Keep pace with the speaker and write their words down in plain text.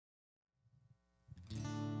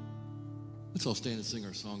Let's all stand and sing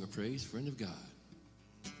our song of praise, Friend of God.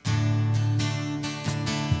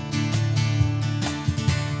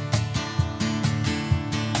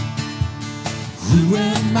 Who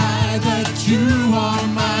am I that you are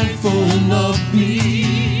mindful of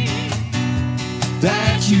me,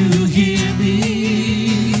 that you hear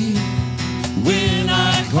me when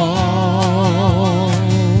I call?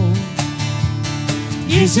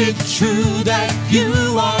 Is it true that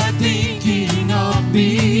you are thinking of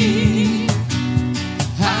me,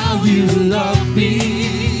 how you love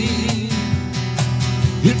me?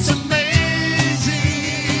 It's amazing.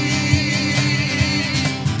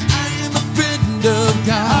 I am a friend of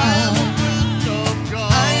God.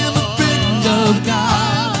 I am a friend of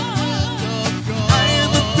God. I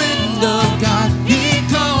am a friend of God. He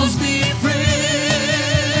calls me friend.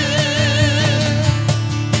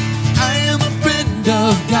 I am a friend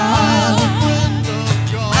of God.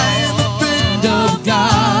 I am a friend of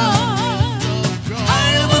God.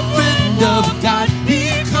 I am a friend of God.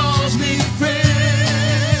 He calls me friend.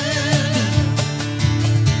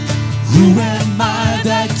 Who am I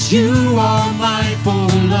that you are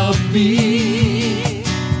mindful of me,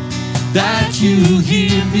 that you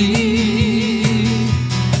hear me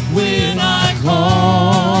when I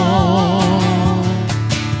call?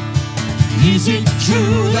 Is it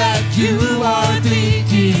true that you are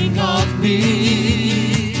thinking of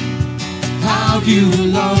me, how you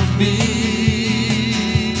love me?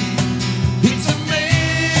 It's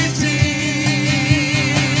amazing.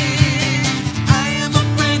 I am a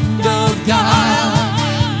friend of God.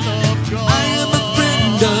 I am a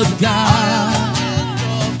friend of God.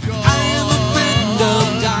 I am a friend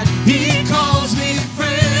of God. He calls me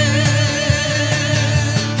friend.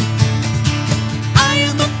 I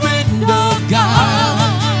am a friend of God.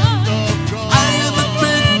 I am a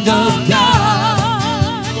friend of God.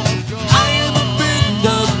 I am a friend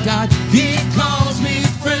of God. He calls me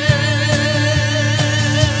friend.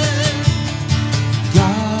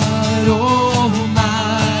 God Almighty,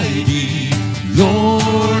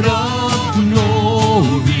 Lord of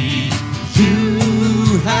glory,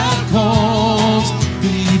 you have called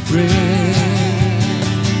me friend.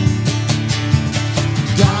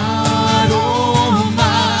 God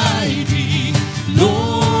Almighty,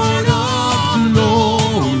 Lord of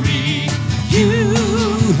glory, you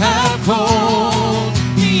have called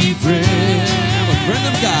me friend. I'm a friend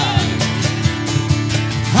of God.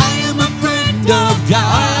 I am a friend of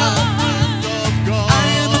God. I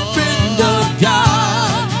am a friend of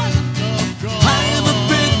God. I am a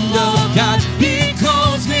friend of God. He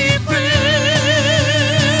calls me friend.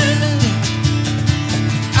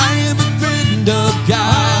 I am a friend of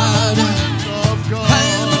God. I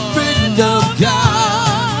am a friend of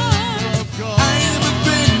God. I am a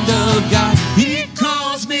friend of God. He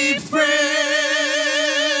calls me friend.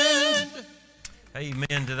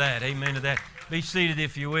 Amen to that. Amen to that. Be seated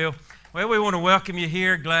if you will. Well, we want to welcome you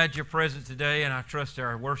here. Glad you're present today, and I trust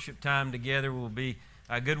our worship time together will be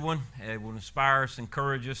a good one. It will inspire us,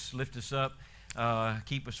 encourage us, lift us up,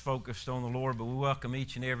 keep us focused on the Lord. But we welcome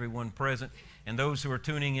each and every one present. And those who are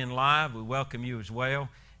tuning in live, we welcome you as well,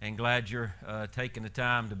 and glad you're taking the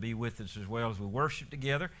time to be with us as well as we worship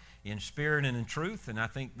together in spirit and in truth. And I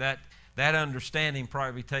think that understanding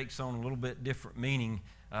probably takes on a little bit different meaning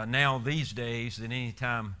now these days than any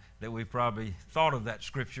time that we've probably thought of that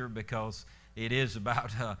scripture, because it is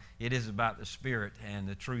about the Spirit and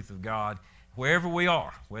the truth of God wherever we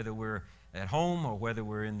are, whether we're at home or whether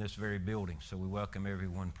we're in this very building. So we welcome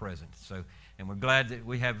everyone present. And we're glad that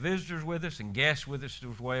we have visitors with us and guests with us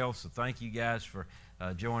as well. So thank you guys for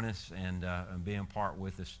joining us and being part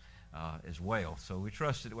with us as well. So we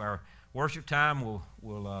trust that our worship time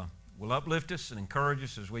will uplift us and encourage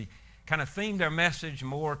us as we kind of themed our message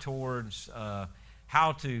more towards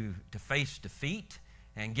how to face defeat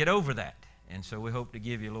and get over that. And so we hope to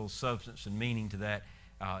give you a little substance and meaning to that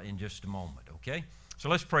in just a moment, okay? So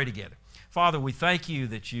let's pray together. Father, we thank you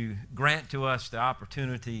that you grant to us the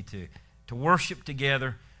opportunity to worship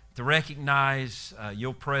together, to recognize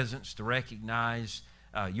your presence, to recognize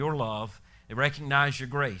your love, and recognize your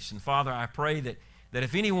grace. And Father, I pray that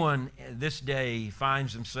if anyone this day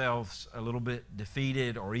finds themselves a little bit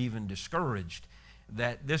defeated or even discouraged,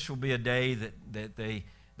 that this will be a day that they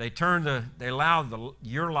allow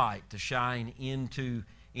your light to shine into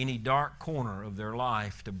any dark corner of their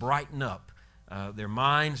life, to brighten up their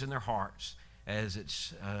minds and their hearts as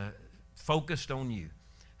it's focused on you.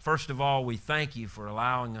 First of all, we thank you for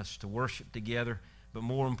allowing us to worship together, but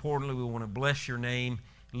more importantly, we want to bless your name,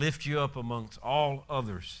 lift you up amongst all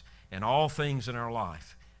others and all things in our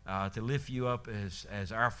life, to lift you up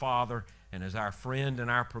as our Father and as our friend and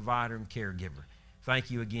our provider and caregiver.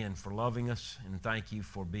 thank you again for loving us, and thank you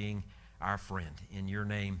for being our friend. In your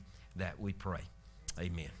name that we pray.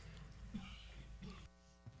 Amen.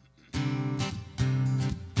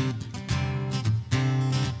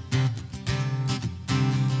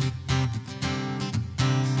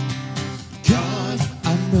 God,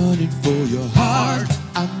 I'm running for your heart.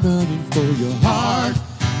 I'm running for your heart.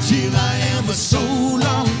 Till I am a soul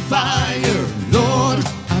on fire. Lord,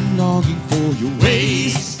 I'm longing for your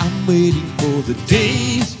ways. I'm waiting for the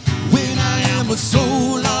days when I am a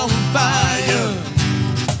soul on fire.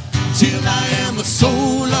 Till I am a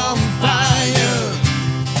soul on fire.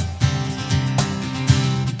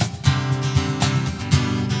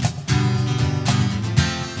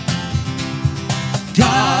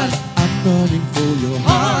 God, I'm running for your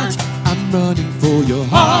heart. I'm running for your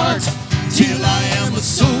heart. Till I am a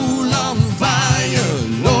soul on fire.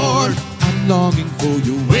 Lord, I'm longing for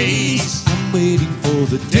your ways. I'm waiting for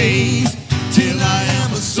the days. Till I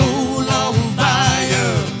am a soul on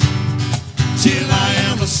fire. Till I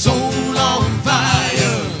am a soul on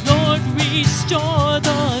fire. Lord, restore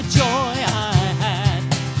the joy I had.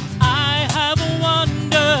 I have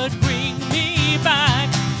wandered, bring me back.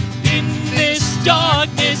 In this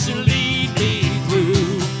darkness, lead me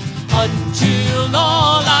through, until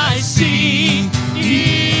all I see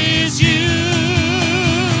is you.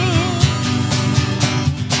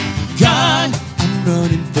 God, I'm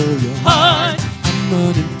running for your heart. I'm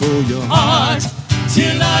running for your heart.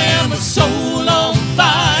 Till I am a soul on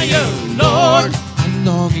fire. Lord, I'm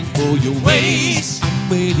longing for your ways. I'm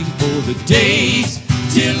waiting for the days.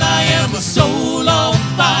 Till I am a soul on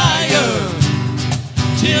fire.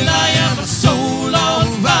 Till I am a soul on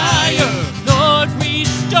fire. Lord,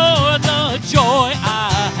 restore the joy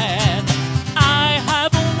I had. I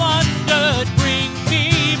have wandered, bring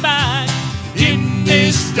me back. In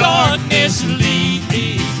this darkness, lead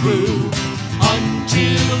me through,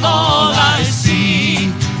 until all I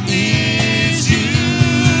see is you.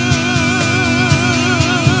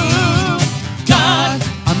 God,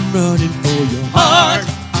 I'm running for your heart.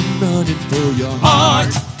 I'm running for your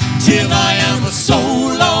heart. Till I am a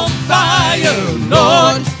soul on fire.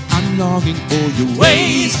 Lord, I'm longing for your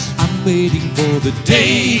ways. I'm waiting for the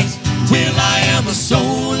days. Till I am a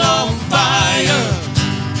soul on fire.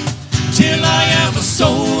 Till I am a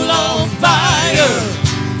soul on fire.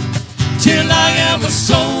 Till I am a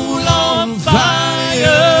soul on fire.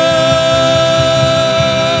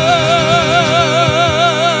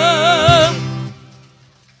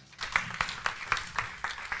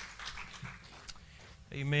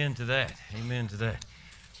 Amen to that. Amen to that.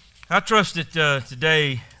 I trust that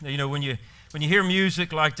today, you know, when you hear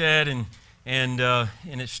music like that and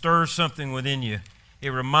it stirs something within you, it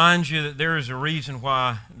reminds you that there is a reason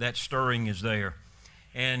why that stirring is there.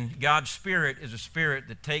 And God's Spirit is a spirit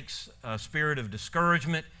that takes a spirit of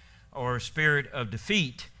discouragement or a spirit of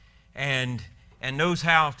defeat and knows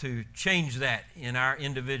how to change that in our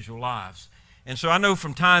individual lives. And so I know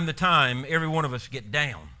from time to time, every one of us get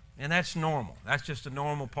down. And that's normal. That's just a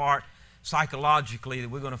normal part psychologically that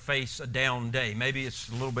we're going to face a down day. Maybe it's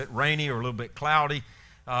a little bit rainy or a little bit cloudy,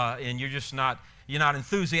 and you're not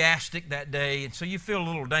enthusiastic that day, and so you feel a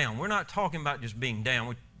little down. We're not talking about just being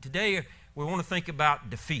down. Today we want to think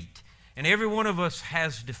about defeat. And every one of us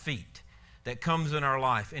has defeat that comes in our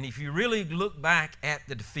life. And if you really look back at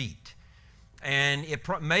the defeat, and it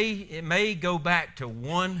may go back to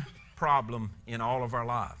one problem in all of our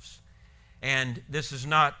lives. And this is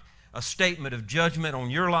not a statement of judgment on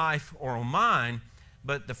your life or on mine,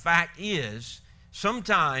 but the fact is,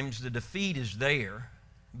 sometimes the defeat is there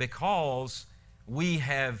because we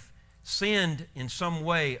have sinned in some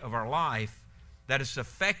way of our life that has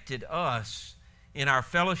affected us in our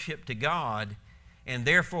fellowship to God, and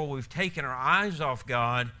therefore we've taken our eyes off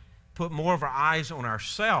God, put more of our eyes on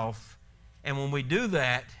ourselves, and when we do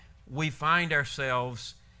that, we find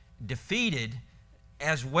ourselves defeated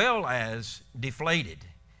as well as deflated.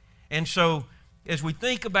 And so, as we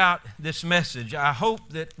think about this message, I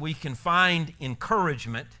hope that we can find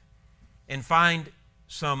encouragement and find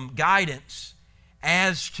some guidance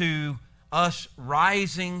as to us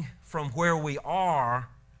rising from where we are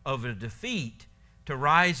of a defeat to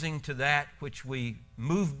rising to that which we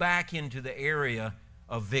move back into the area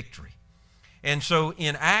of victory. And so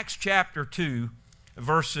in Acts chapter 2,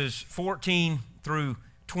 verses 14 through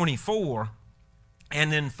 24, and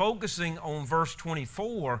then focusing on verse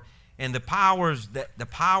 24 and the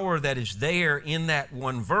power that is there in that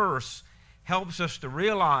one verse helps us to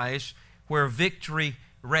realize where victory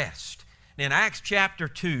rests. In Acts chapter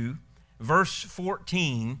 2, verse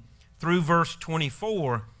 14 through verse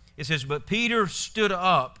 24, it says, "But Peter stood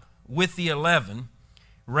up with the 11,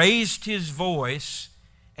 raised his voice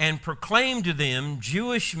and proclaimed to them,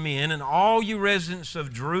 Jewish men and all you residents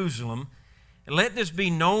of Jerusalem, let this be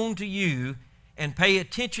known to you, and pay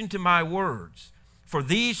attention to my words. For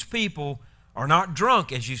these people are not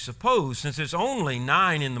drunk, as you suppose, since it's only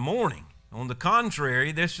 9 in the morning. On the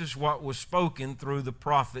contrary, this is what was spoken through the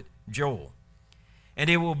prophet Joel. And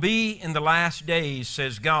it will be in the last days,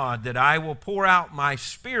 says God, that I will pour out my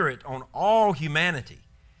Spirit on all humanity,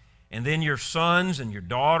 and then your sons and your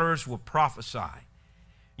daughters will prophesy.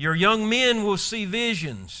 Your young men will see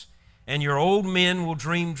visions, and your old men will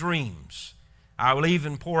dream dreams. I will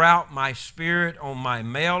even pour out my Spirit on my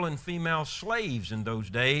male and female slaves in those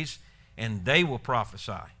days, and they will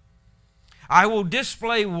prophesy. I will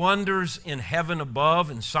display wonders in heaven above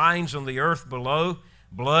and signs on the earth below,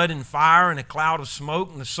 blood and fire and a cloud of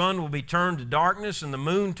smoke, and the sun will be turned to darkness and the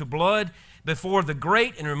moon to blood before the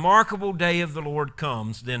great and remarkable day of the Lord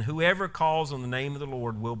comes. Then whoever calls on the name of the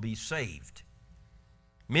Lord will be saved.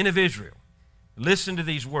 Men of Israel, listen to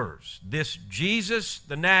these words. This Jesus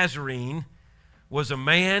the Nazarene was a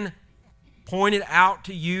man pointed out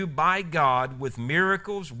to you by God with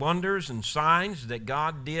miracles, wonders, and signs that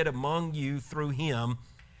God did among you through him,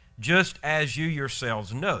 just as you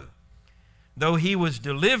yourselves know. Though he was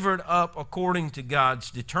delivered up according to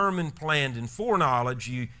God's determined plan and foreknowledge,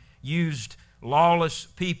 you used lawless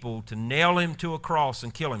people to nail him to a cross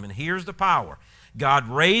and kill him. And here's the power. God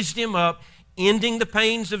raised him up, ending the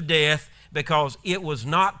pains of death, because it was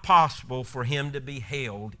not possible for him to be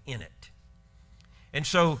held in it. And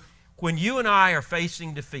so when you and I are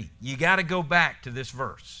facing defeat, you got to go back to this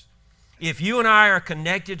verse. If you and I are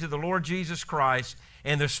connected to the Lord Jesus Christ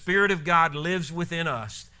and the Spirit of God lives within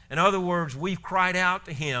us, in other words, we've cried out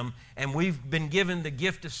to him and we've been given the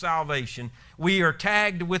gift of salvation, we are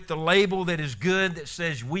tagged with the label that is good that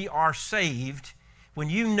says we are saved. When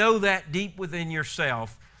you know that deep within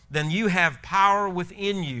yourself, then you have power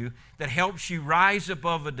within you that helps you rise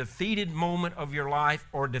above a defeated moment of your life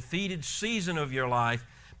or defeated season of your life,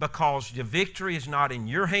 because the victory is not in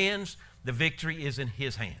your hands, the victory is in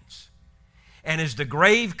his hands. And as the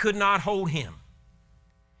grave could not hold him,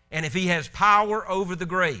 and if he has power over the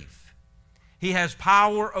grave, he has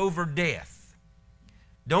power over death,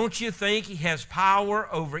 don't you think he has power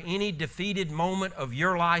over any defeated moment of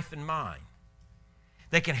your life and mine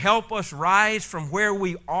that can help us rise from where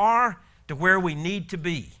we are to where we need to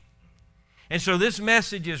be? And so this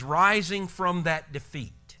message is rising from that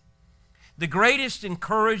defeat. The greatest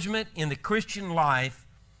encouragement in the Christian life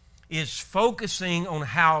is focusing on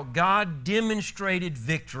how God demonstrated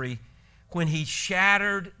victory when he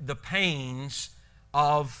shattered the pains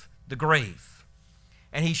of the grave.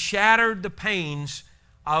 And he shattered the pains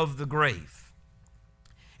of the grave.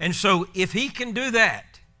 And so if he can do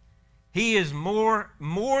that, he is more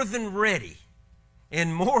than ready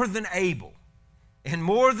and more than able and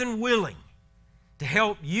more than willing to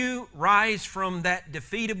help you rise from that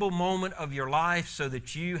defeatable moment of your life so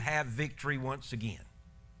that you have victory once again.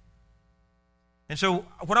 And so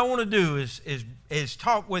what I want to do is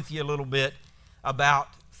talk with you a little bit about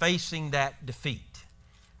facing that defeat.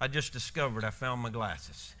 I just discovered I found my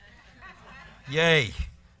glasses. Yay,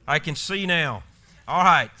 I can see now. All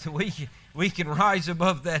right, so we can rise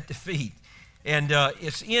above that defeat. And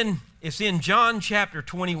it's in John chapter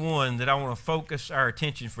 21 that I want to focus our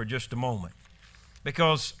attention for just a moment.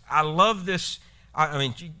 Because I love this,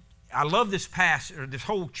 I love this passage, or this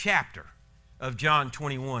whole chapter of John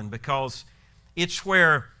 21, because it's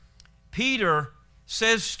where Peter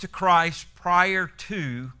says to Christ prior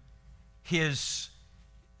to his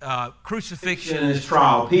crucifixion and his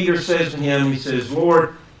trial. Peter says to him, he says,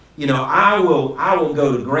 Lord, I will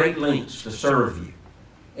go to great lengths to serve you,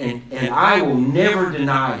 and I will never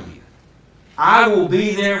deny you. I will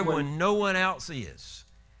be there when no one else is.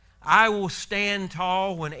 I will stand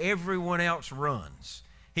tall when everyone else runs.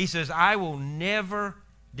 He says, I will never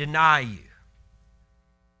deny you.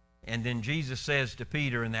 And then Jesus says to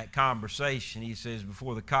Peter in that conversation, he says,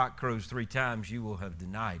 before the cock crows 3 times, you will have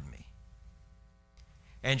denied me.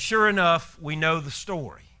 And sure enough, we know the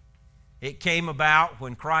story. It came about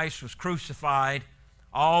when Christ was crucified.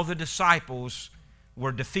 All the disciples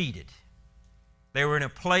were defeated. They were in a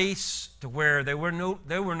place to where they were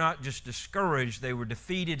not just discouraged, they were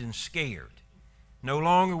defeated and scared. No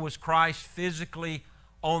longer was Christ physically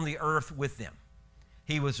on the earth with them.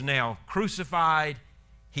 He was now crucified,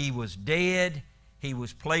 he was dead, he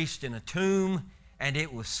was placed in a tomb, and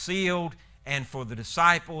it was sealed, and for the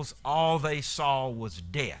disciples, all they saw was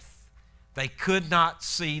death. They could not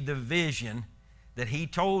see the vision that he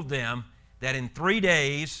told them that in 3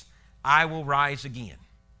 days I will rise again.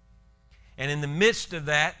 And in the midst of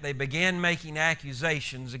that, they began making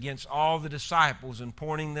accusations against all the disciples and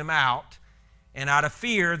pointing them out. And out of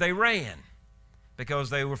fear, they ran because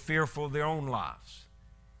they were fearful of their own lives.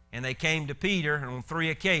 And they came to Peter, and on 3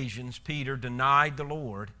 occasions, Peter denied the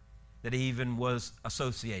Lord that he even was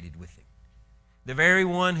associated with him. The very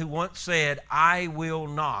one who once said, I will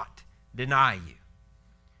not deny you.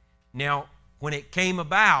 Now, when it came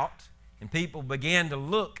about and people began to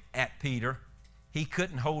look at Peter, he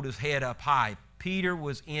couldn't hold his head up high. Peter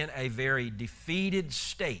was in a very defeated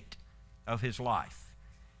state of his life.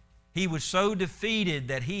 He was so defeated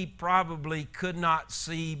that he probably could not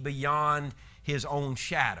see beyond his own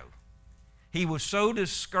shadow. He was so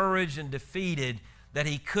discouraged and defeated that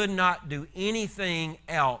he could not do anything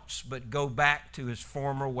else but go back to his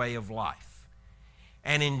former way of life.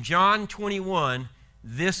 And in John 21,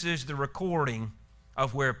 this is the recording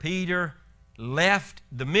of where Peter left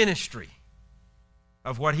the ministry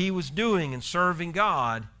of what he was doing and serving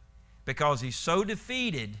God because he's so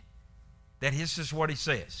defeated that this is what he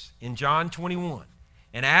says in John 21.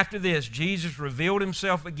 And after this, Jesus revealed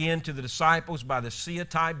himself again to the disciples by the Sea of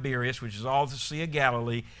Tiberias, which is all the Sea of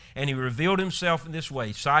Galilee, and he revealed himself in this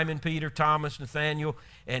way: Simon Peter, Thomas, Nathanael,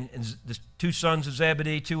 and the 2 sons of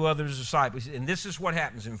Zebedee, 2 other disciples. And this is what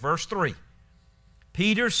happens in verse 3.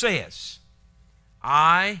 Peter says,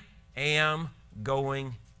 I am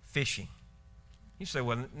going fishing. You say,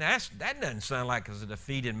 well, that doesn't sound like he's a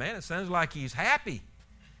defeated man. It sounds like he's happy.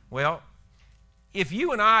 Well, if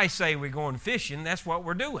you and I say we're going fishing, that's what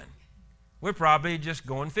we're doing. We're probably just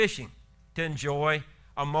going fishing to enjoy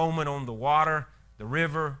a moment on the water, the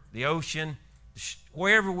river, the ocean,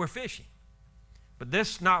 wherever we're fishing. But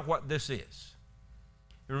this is not what this is.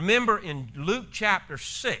 Remember, in Luke chapter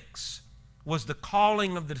 6 was the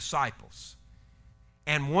calling of the disciples.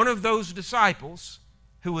 And one of those disciples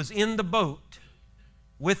who was in the boat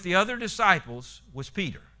with the other disciples was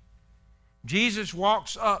Peter. Jesus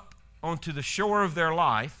walks up onto the shore of their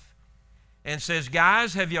life and says,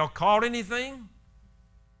 guys, have y'all caught anything?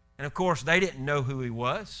 And of course, they didn't know who he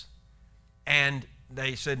was. And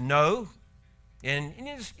they said, no. And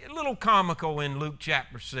it's a little comical in Luke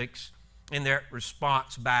chapter 6 in their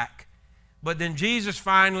response back. But then Jesus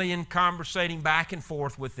finally, in conversating back and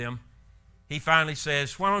forth with them, he finally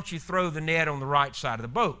says, why don't you throw the net on the right side of the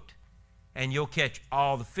boat and you'll catch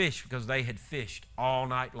all the fish, because they had fished all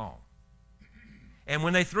night long. And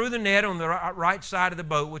when they threw the net on the right side of the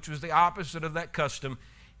boat, which was the opposite of that custom,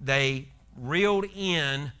 they reeled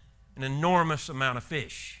in an enormous amount of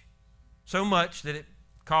fish, so much that it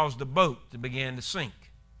caused the boat to begin to sink.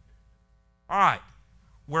 All right,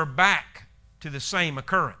 we're back to the same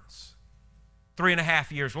occurrence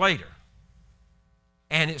 3.5 years later.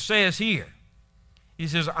 And it says here, he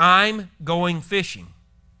says, I'm going fishing.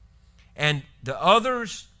 And the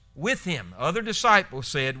others with him, other disciples,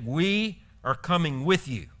 said, we are coming with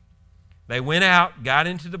you. They went out, got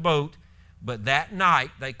into the boat, but that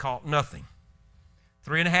night they caught nothing.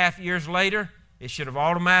 3.5 years later, it should have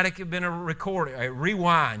automatically been a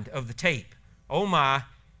rewind of the tape. Oh my,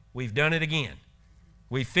 we've done it again.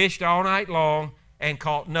 We fished all night long and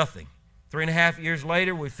caught nothing. 3.5 years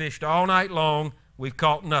later, we fished all night long, we've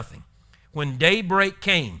caught nothing. When daybreak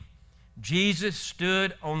came, Jesus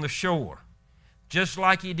stood on the shore, just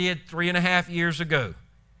like he did 3.5 years ago.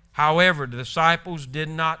 However, the disciples did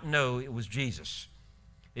not know it was Jesus.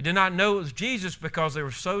 They did not know it was Jesus because they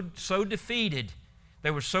were so defeated.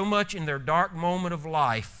 They were so much in their dark moment of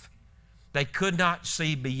life, they could not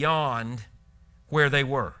see beyond where they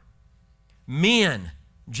were. Men,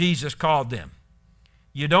 Jesus called them.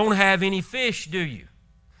 You don't have any fish, do you?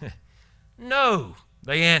 No,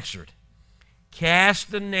 they answered.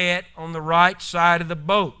 Cast the net on the right side of the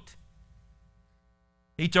boat,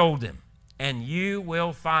 he told them, and you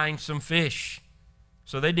will find some fish.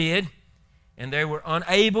 So they did, and they were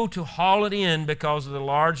unable to haul it in because of the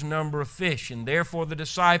large number of fish. And therefore the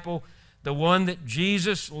disciple, the one that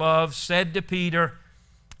Jesus loved, said to Peter,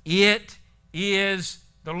 it is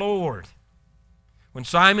the Lord. When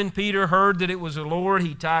Simon Peter heard that it was the Lord,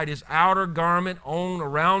 he tied his outer garment on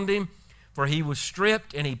around him, for he was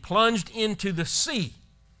stripped, and he plunged into the sea.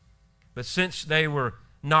 But since they were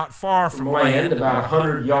not far from land, about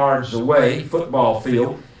 100 yards away, football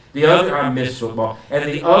field, I missed football, and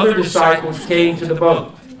the other disciples came to the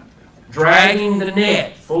boat, dragging the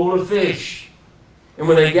net full of fish. And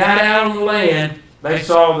when they got out on the land, they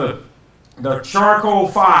saw the charcoal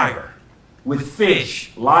fire with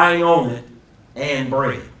fish lying on it and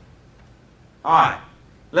bread. All right,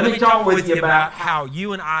 let me talk with you about how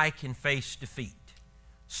you and I can face defeat.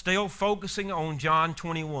 Still focusing on John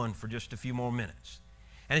 21 for just a few more minutes.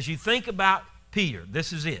 And as you think about Peter,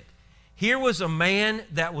 this is it. Here was a man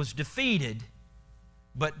that was defeated,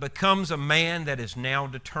 but becomes a man that is now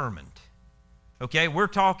determined. Okay, we're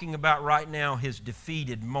talking about right now his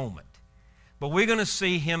defeated moment. But we're going to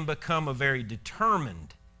see him become a very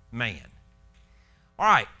determined man. All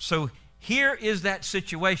right, so here is that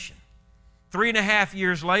situation. 3.5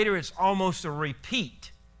 years later, it's almost a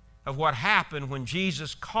repeat of what happened when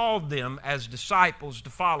Jesus called them as disciples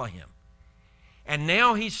to follow him. And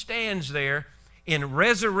now he stands there in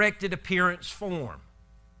resurrected appearance form.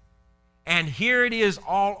 And here it is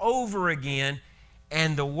all over again,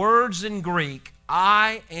 and the words in Greek,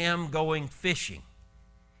 "I am going fishing,"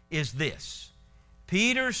 is this.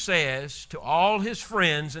 Peter says to all his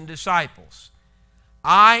friends and disciples,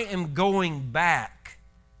 "I am going back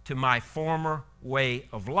to my former way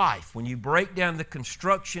of life." When you break down the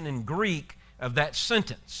construction in Greek of that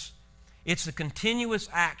sentence, it's a continuous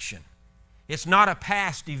action. It's not a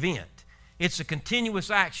past event. It's a continuous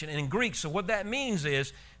action. And in Greek, so what that means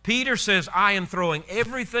is, Peter says, I am throwing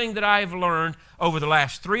everything that I have learned over the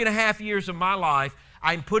last 3.5 years of my life,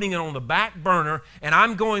 I'm putting it on the back burner, and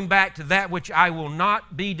I'm going back to that which I will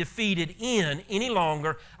not be defeated in any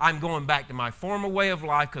longer. I'm going back to my former way of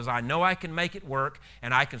life because I know I can make it work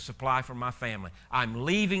and I can supply for my family. I'm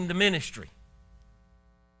leaving the ministry.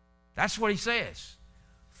 That's what he says.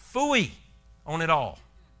 Phooey on it all.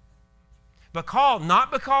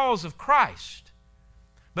 Not because of Christ,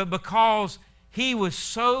 but because he was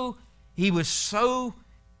so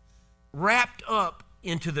wrapped up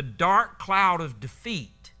into the dark cloud of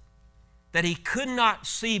defeat that he could not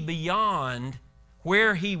see beyond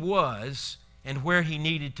where he was and where he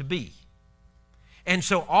needed to be. And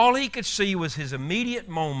so all he could see was his immediate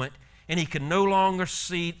moment, and he could no longer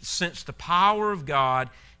sense the power of God.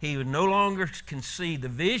 He would no longer can see the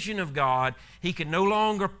vision of God. He could no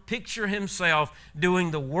longer picture himself doing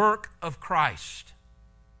the work of Christ.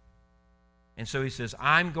 And so he says,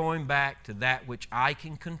 I'm going back to that which I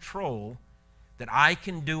can control, that I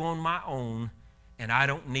can do on my own, and I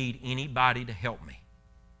don't need anybody to help me.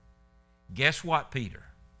 Guess what, Peter?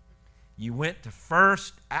 You went the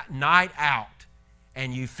first night out,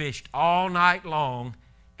 and you fished all night long,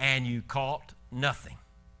 and you caught nothing.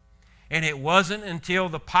 And it wasn't until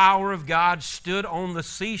the power of God stood on the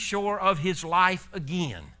seashore of his life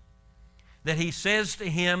again that he says to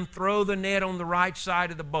him, throw the net on the right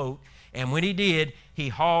side of the boat. And when he did, he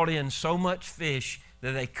hauled in so much fish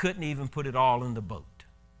that they couldn't even put it all in the boat.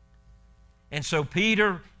 And so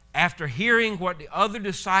Peter, after hearing what the other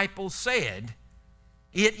disciples said,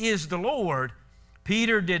 it is the Lord,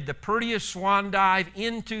 Peter did the prettiest swan dive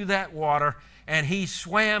into that water, and he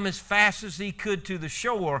swam as fast as he could to the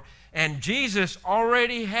shore, and Jesus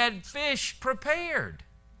already had fish prepared.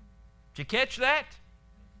 Did you catch that?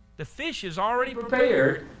 The fish is already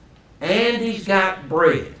prepared, and he's got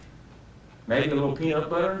bread. Maybe a little peanut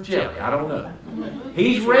butter and jelly, I don't know.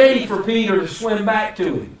 He's ready for Peter to swim back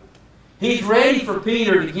to him. He's ready for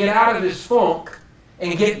Peter to get out of his funk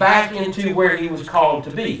and get back into where he was called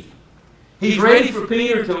to be. He's ready for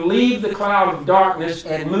Peter to leave the cloud of darkness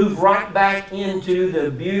and move right back into the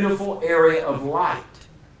beautiful area of light.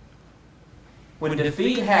 When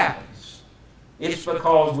defeat happens, it's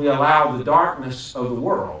because we allow the darkness of the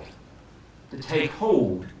world to take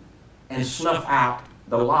hold and snuff out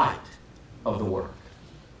the light of the world.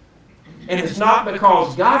 And it's not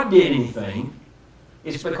because God did anything,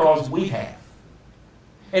 it's because we have.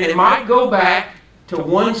 And it might go back to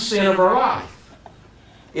one sin of our life.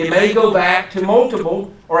 It may go back to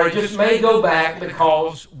multiple, or it just may go back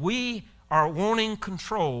because we are wanting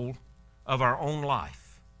control of our own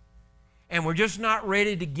life. And we're just not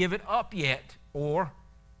ready to give it up yet, or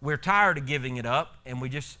we're tired of giving it up, and we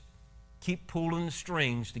just keep pulling the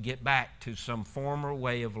strings to get back to some former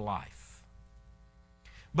way of life.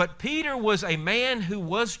 But Peter was a man who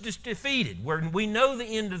was just defeated, where we know the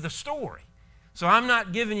end of the story. So I'm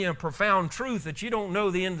not giving you a profound truth that you don't know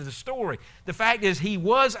the end of the story. The fact is, he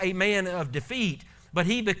was a man of defeat, but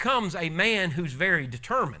he becomes a man who's very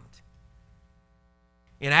determined.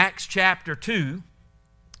 In Acts chapter 2,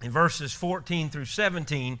 in verses 14 through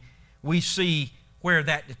 17, we see where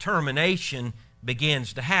that determination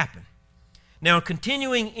begins to happen. Now,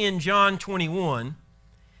 continuing in John 21,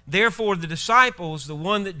 therefore the disciples, the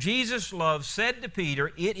one that Jesus loved, said to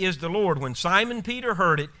Peter, it is the Lord. When Simon Peter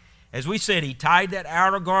heard it, as we said, he tied that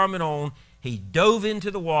outer garment on, he dove into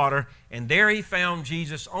the water, and there he found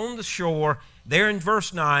Jesus on the shore, there in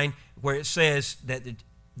verse 9, where it says that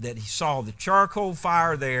he saw the charcoal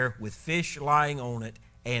fire there with fish lying on it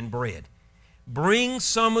and bread. Bring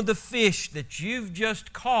some of the fish that you've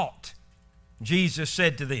just caught, Jesus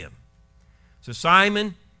said to them. So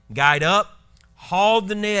Simon got up, hauled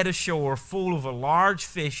the net ashore full of a large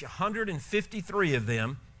fish, 153 of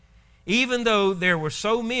them. Even though there were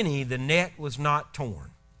so many, the net was not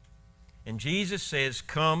torn. And Jesus says,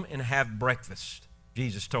 "Come and have breakfast,"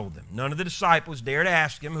 Jesus told them. None of the disciples dared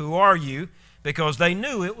ask him, "Who are you?" because they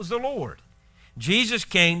knew it was the Lord. Jesus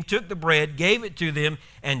came, took the bread, gave it to them,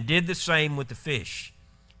 and did the same with the fish.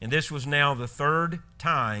 And this was now the third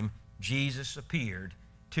time Jesus appeared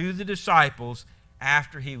to the disciples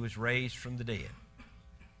after he was raised from the dead.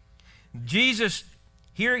 Jesus,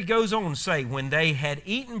 here he goes on to say, when they had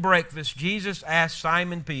eaten breakfast, Jesus asked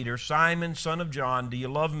Simon Peter, "Simon, son of John, do you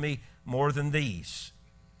love me more than these?"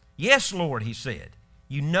 "Yes, Lord," he said.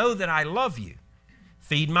 "You know that I love you."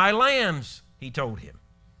 "Feed my lambs," he told him.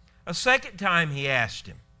 A second time he asked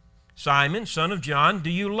him, "Simon, son of John,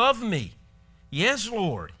 do you love me?" "Yes,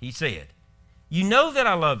 Lord," he said. "You know that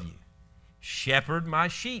I love you." "Shepherd my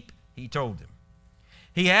sheep," he told him.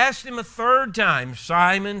 He asked him a third time,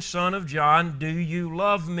 "Simon, son of John, do you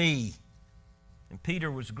love me?" And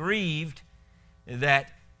Peter was grieved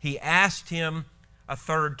that he asked him a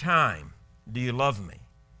third time, "Do you love me?"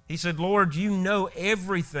 He said, "Lord, you know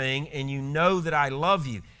everything, and you know that I love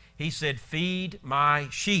you." He said, "Feed my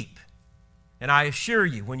sheep." And I assure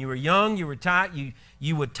you, when you were young, you would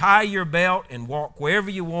tie your belt and walk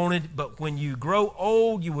wherever you wanted, but when you grow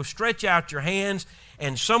old, you will stretch out your hands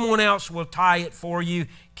and someone else will tie it for you,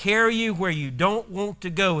 carry you where you don't want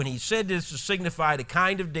to go. And he said this to signify the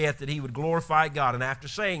kind of death that he would glorify God. And after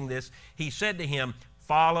saying this, he said to him,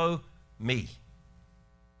 "Follow me."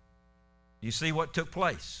 You see what took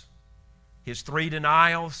place? His 3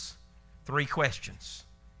 denials, 3 questions.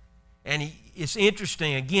 And it's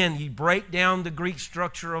interesting, again, you break down the Greek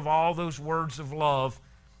structure of all those words of love.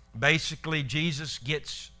 Basically, Jesus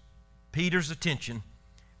gets Peter's attention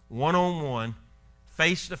one-on-one,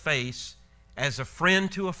 face-to-face, as a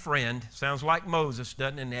friend to a friend. Sounds like Moses,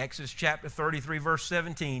 doesn't it? In Exodus chapter 33, verse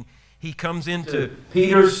 17, he comes into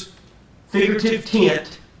Peter's figurative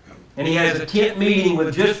tent, and he has a tent meeting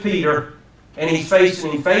with just Peter, and he's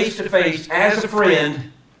facing him face-to-face as a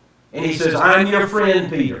friend, and he says, "I'm your friend,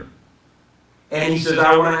 Peter." And he says,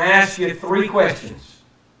 "I want to ask you 3 questions.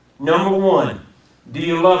 Number 1, do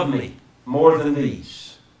you love me more than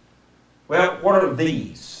these?" Well, what are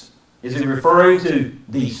these? Is he referring to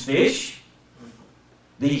these fish?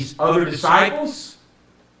 These other disciples?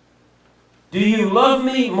 Do you love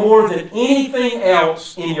me more than anything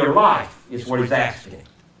else in your life, is what he's asking.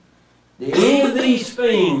 Any of these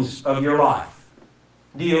things of your life.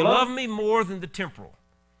 Do you love me more than the temporal?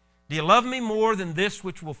 Do you love me more than this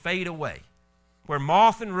which will fade away, where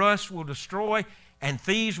moth and rust will destroy and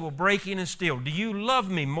thieves will break in and steal? Do you love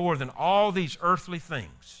me more than all these earthly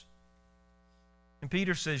things? And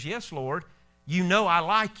Peter says, "Yes, Lord, you know I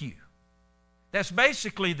like you." That's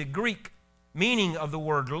basically the Greek meaning of the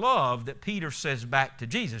word love that Peter says back to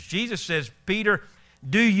Jesus. Jesus says, "Peter,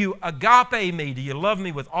 do you agape me? Do you love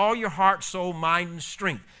me with all your heart, soul, mind, and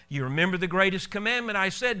strength?" You remember the greatest commandment I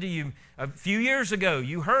said to you a few years ago.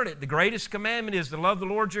 You heard it. The greatest commandment is to love the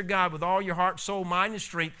Lord your God with all your heart, soul, mind, and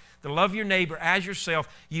strength, to love your neighbor as yourself.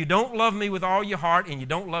 You don't love me with all your heart, and you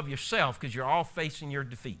don't love yourself because you're all facing your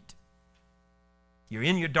defeat. You're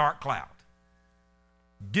in your dark cloud.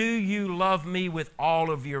 Do you love me with all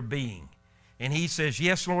of your being? And he says,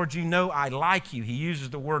 "Yes, Lord, you know I like you." He uses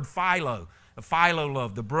the word philo, the philo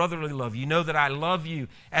love, the brotherly love. You know that I love you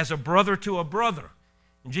as a brother to a brother.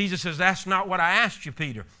 And Jesus says, "That's not what I asked you,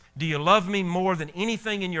 Peter. Do you love me more than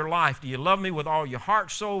anything in your life? Do you love me with all your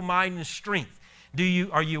heart, soul, mind, and strength?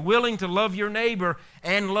 Are you willing to love your neighbor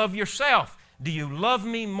and love yourself? Do you love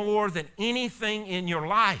me more than anything in your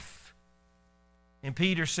life?" And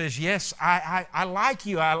Peter says, "Yes, I like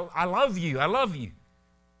you. I love you. I love you."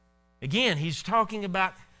 Again, he's talking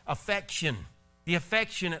about affection, the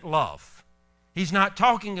affectionate love. He's not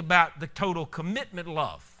talking about the total commitment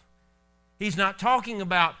love. He's not talking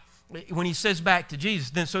about, when he says back to Jesus,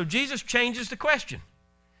 then so Jesus changes the question.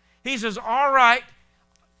 He says, "All right,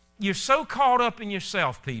 you're so caught up in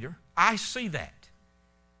yourself, Peter. I see that.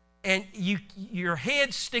 And your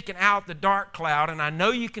head's sticking out the dark cloud, and I know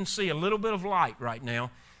you can see a little bit of light right now.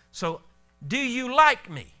 So do you like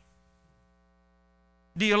me?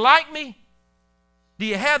 Do you like me? Do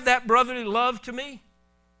you have that brotherly love to me?"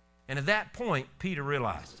 And at that point, Peter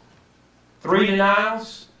realized 3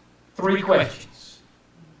 denials, 3 questions.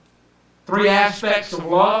 3 aspects of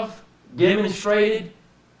love demonstrated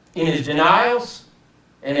in his denials,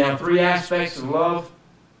 and now 3 aspects of love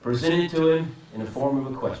presented to him in the form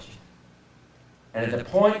of a question. And at the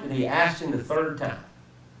point that he asked him the 3rd time,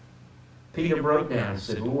 Peter broke down and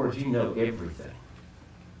said, "Lord, you know everything.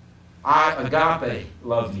 I, agape,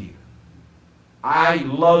 love you. I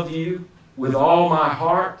love you with all my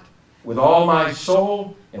heart, with all my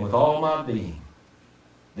soul, and with all my being.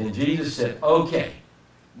 Then Jesus said, okay,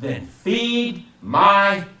 then feed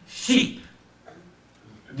my sheep.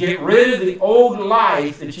 Get rid of the old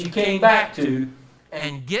life that you came back to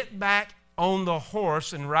and get back on the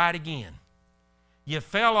horse and ride again. You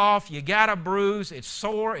fell off, you got a bruise, it's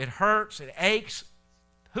sore, it hurts, it aches.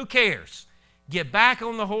 Who cares? Get back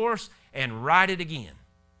on the horse and ride it again.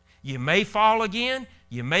 You may fall again,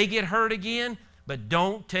 you may get hurt again, but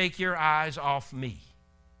don't take your eyes off me.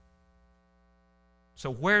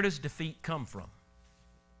 So where does defeat come from?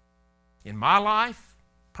 In my life,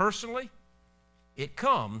 personally, it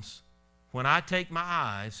comes when I take my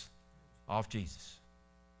eyes off Jesus.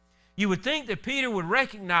 You would think that Peter would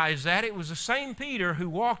recognize that. It was the same Peter who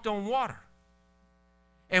walked on water.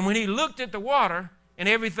 And when he looked at the water and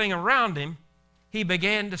everything around him, he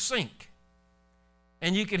began to sink.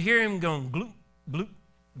 And you could hear him going gloop, gloop,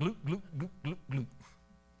 gloop, gloop, gloop, gloop, gloop.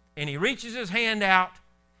 And he reaches his hand out,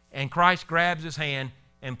 and Christ grabs his hand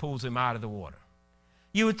and pulls him out of the water.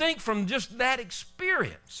 You would think from just that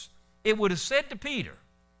experience, it would have said to Peter,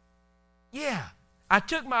 yeah, I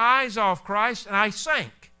took my eyes off Christ and I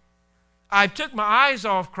sank. I took my eyes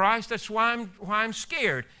off Christ, that's why I'm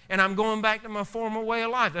scared, and I'm going back to my former way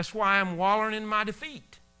of life. That's why I'm wallowing in my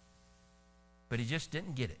defeat. But he just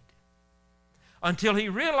didn't get it. Until he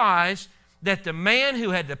realized that the man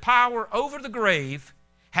who had the power over the grave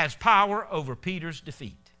has power over Peter's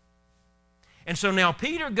defeat. And so now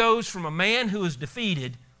Peter goes from a man who is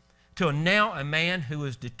defeated to now a man who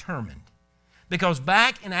is determined. Because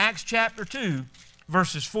back in Acts chapter 2,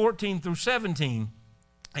 verses 14 through 17,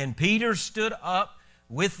 and Peter stood up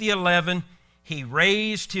with the 11, he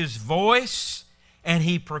raised his voice and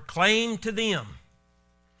he proclaimed to them.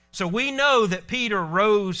 So we know that Peter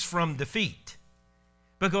rose from defeat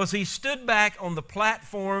because he stood back on the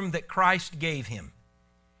platform that Christ gave him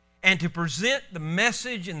and to present the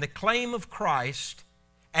message and the claim of Christ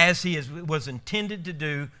as he was intended to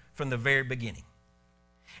do from the very beginning.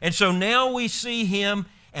 And so now we see him,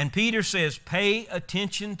 and Peter says, pay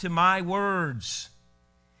attention to my words.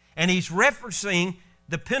 And he's referencing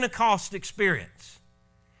the Pentecost experience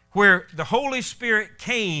where the Holy Spirit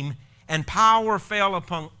came and power fell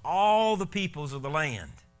upon all the peoples of the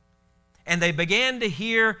land. And they began to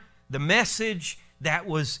hear the message that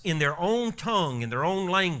was in their own tongue, in their own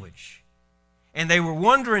language. And they were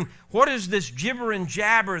wondering, what is this gibber and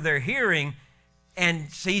jabber they're hearing? And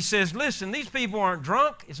he says, listen, these people aren't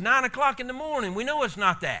drunk. It's 9 o'clock in the morning. We know it's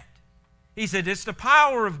not that. He said, it's the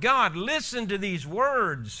power of God. Listen to these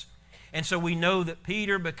words. And so we know that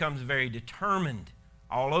Peter becomes very determined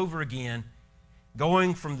all over again,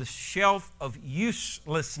 going from the shelf of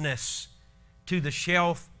uselessness to the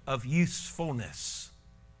shelf of usefulness.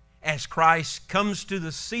 As Christ comes to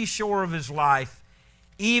the seashore of his life,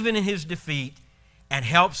 even in his defeat, and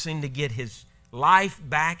helps him to get his life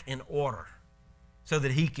back in order so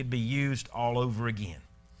that he could be used all over again.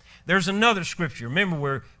 There's another scripture.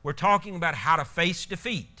 Remember, we're talking about how to face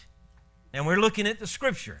defeat. And we're looking at the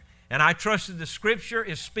scripture. And I trust that the scripture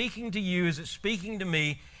is speaking to you as it's speaking to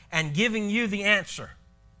me and giving you the answer.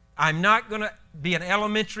 I'm not going to be an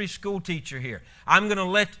elementary school teacher here. I'm going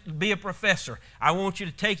to be a professor. I want you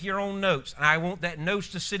to take your own notes, and I want that notes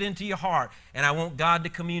to sit into your heart, and I want God to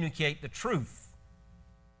communicate the truth.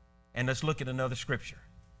 And let's look at another scripture.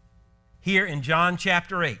 Here in John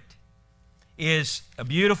chapter 8 is a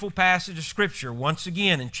beautiful passage of scripture. Once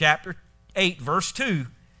again in chapter 8, verse 2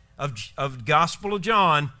 of the Gospel of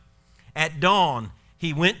John, at dawn,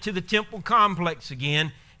 he went to the temple complex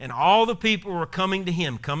again, and all the people were coming to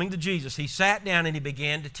him, coming to Jesus. He sat down and he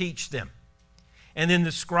began to teach them. And then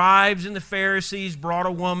the scribes and the Pharisees brought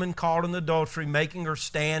a woman caught in adultery, making her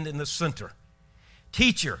stand in the center.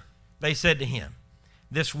 Teacher, they said to him,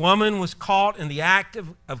 this woman was caught in the act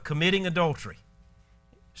of committing adultery.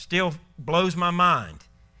 Still blows my mind.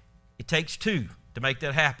 It takes two to make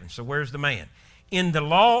that happen. So where's the man? In the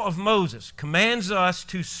law of Moses commands us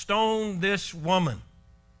to stone this woman.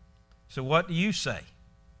 So what do you say?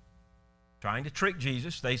 Trying to trick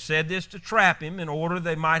Jesus. They said this to trap him in order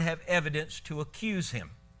they might have evidence to accuse him.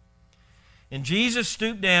 And Jesus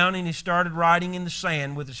stooped down and he started writing in the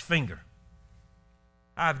sand with his finger.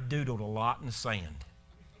 I've doodled a lot in the sand.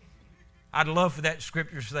 I'd love for that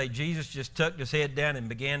scripture to say Jesus just tucked his head down and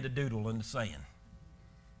began to doodle in the sand.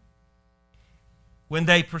 When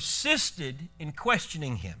they persisted in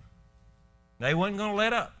questioning him, they weren't going to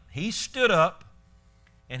let up. He stood up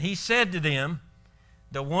and he said to them,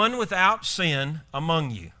 the one without sin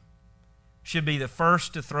among you should be the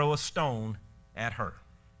first to throw a stone at her.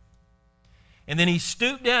 And then he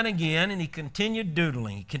stooped down again and he continued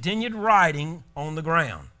doodling. He continued writing on the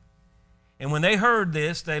ground. And when they heard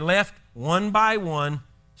this, they left one by one,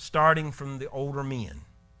 starting from the older men.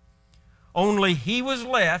 Only he was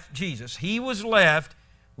left, Jesus, he was left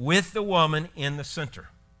with the woman in the center.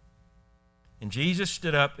 And Jesus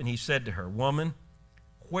stood up and he said to her, "Woman,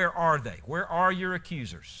 where are they? Where are your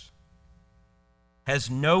accusers? Has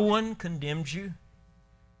no one condemned you?"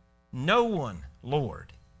 "No one,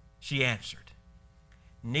 Lord," she answered.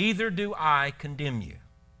 "Neither do I condemn you."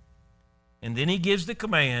 And then he gives the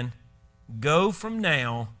command, "Go from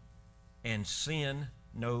now and sin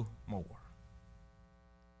no more."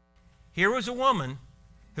 Here was a woman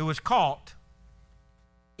who was caught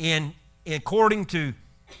according to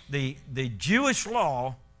the Jewish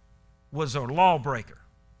law, was a lawbreaker.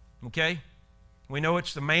 Okay? We know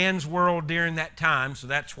it's the man's world during that time, so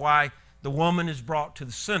that's why the woman is brought to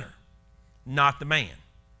the center, not the man.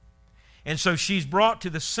 And so she's brought to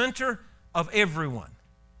the center of everyone.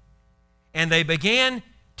 And they began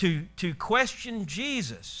to question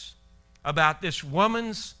Jesus about this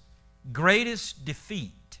woman's greatest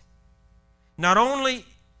defeat. Not only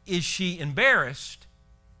is she embarrassed,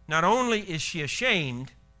 not only is she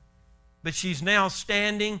ashamed, but she's now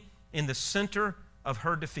standing in the center of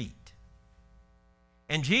her defeat.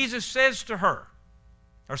 And Jesus says to her,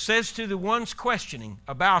 or says to the ones questioning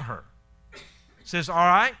about her, says, "All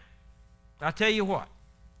right, I'll tell you what.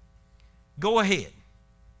 Go ahead,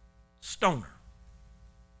 stone her,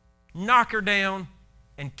 knock her down,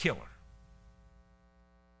 and kill her,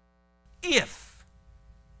 if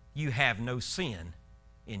you have no sin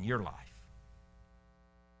in your life."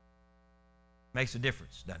 Makes a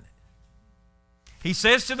difference, doesn't it? He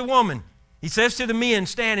says to the woman, he says to the men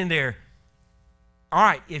standing there, "All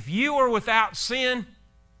right, if you are without sin,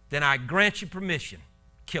 then I grant you permission.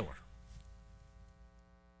 Kill her."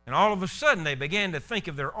 And all of a sudden, they began to think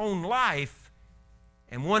of their own life,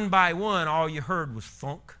 and one by one, all you heard was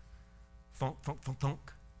thunk, thunk, thunk, thunk,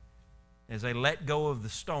 thunk, as they let go of the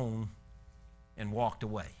stone and walked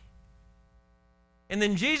away. And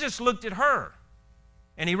then Jesus looked at her,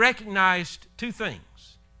 and he recognized two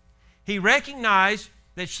things. He recognized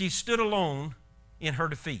that she stood alone in her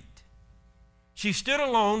defeat. She stood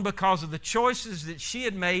alone because of the choices that she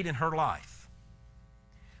had made in her life.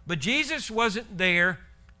 But Jesus wasn't there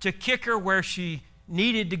to kick her where she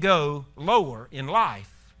needed to go lower in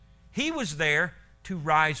life. He was there to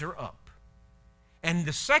rise her up. And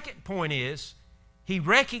the second point is, he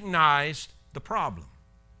recognized the problem.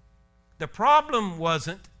 The problem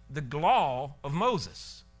wasn't the law of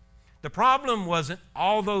Moses. The problem wasn't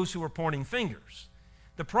all those who were pointing fingers.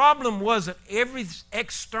 The problem wasn't every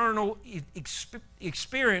external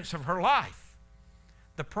experience of her life.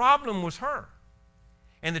 The problem was her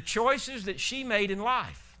and the choices that she made in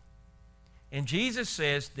life. And Jesus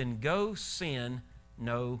says, "Then go sin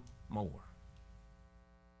no more."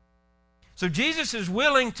 So Jesus is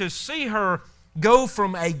willing to see her go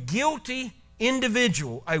from a guilty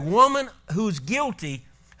individual, a woman who's guilty,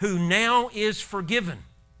 who now is forgiven.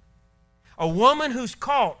 A woman who's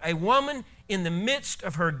caught, a woman in the midst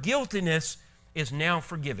of her guiltiness is now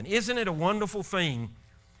forgiven. Isn't it a wonderful thing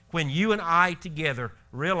when you and I together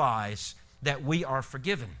realize that we are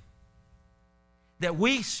forgiven? That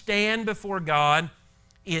we stand before God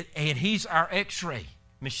and He's our x-ray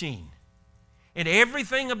machine. And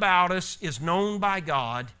everything about us is known by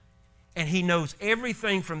God, and He knows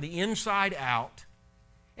everything from the inside out,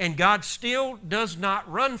 and God still does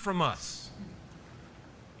not run from us.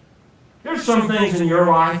 There's some things in your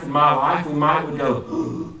life, in my life, we would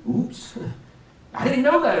go, "Oops, I didn't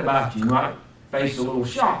know that about you." You might face a little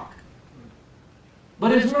shock.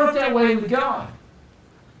 But it's not that way with God.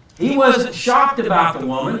 He wasn't shocked about the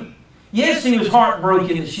woman. Yes, he was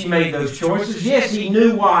heartbroken that she made those choices. Yes, he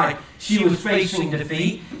knew why she was facing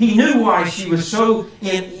defeat. He knew why she was so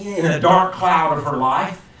in a dark cloud of her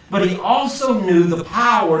life. But he also knew the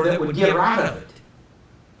power that would get her out of it.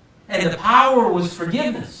 And the power was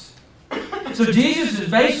forgiveness. So Jesus is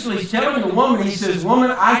basically telling the woman, he says,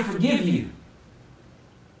 "Woman, I forgive you.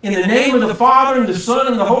 In the name of the Father and the Son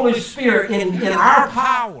and the Holy Spirit, in our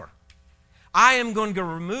power, I am going to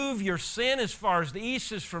remove your sin as far as the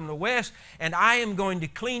east is from the west, and I am going to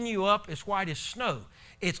clean you up as white as snow."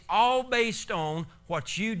 It's all based on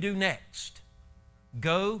what you do next.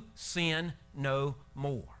 Go sin no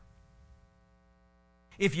more.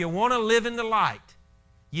 If you want to live in the light,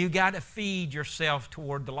 you got to feed yourself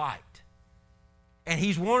toward the light. And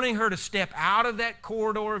he's wanting her to step out of that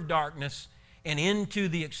corridor of darkness and into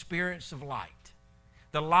the experience of light.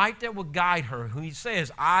 The light that will guide her, who he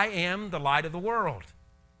says, "I am the light of the world."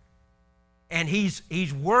 And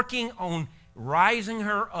he's working on rising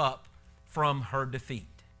her up from her defeat.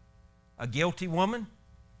 A guilty woman,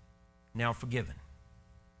 now forgiven.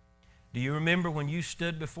 Do you remember when you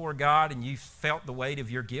stood before God and you felt the weight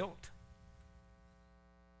of your guilt?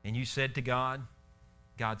 And you said to God,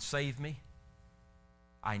 God, save me.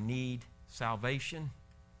 I need salvation.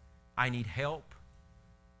 I need help.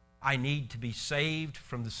 I need to be saved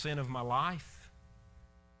from the sin of my life.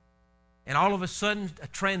 And all of a sudden, a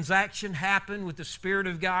transaction happened with the Spirit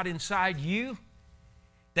of God inside you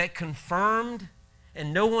that confirmed,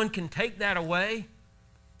 and no one can take that away,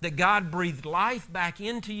 that God breathed life back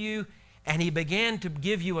into you, and He began to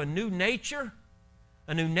give you a new nature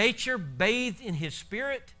bathed in His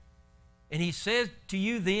Spirit. And He said to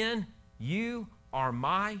you then, you are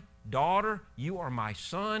my daughter, you are my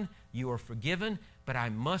son, you are forgiven, but I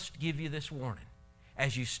must give you this warning.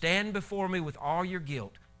 As you stand before me with all your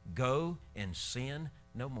guilt, go and sin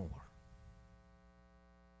no more.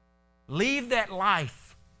 Leave that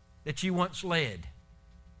life that you once led,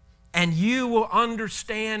 and you will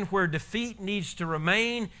understand where defeat needs to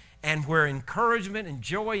remain and where encouragement and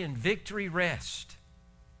joy and victory rest.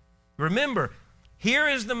 Remember, here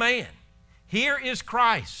is the man. Here is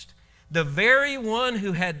Christ, the very one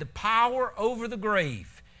who had the power over the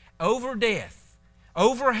grave, over death,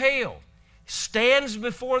 over hell, stands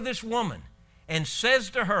before this woman and says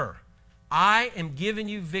to her, I am giving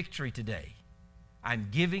you victory today. I'm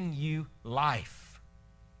giving you life,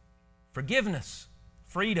 forgiveness,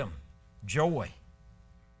 freedom, joy.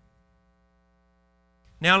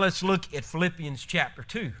 Now let's look at Philippians chapter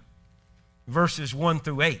 2, verses 1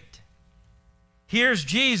 through 8. Here's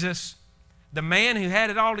Jesus, the man who had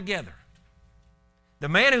it all together. The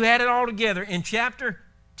man who had it all together in chapter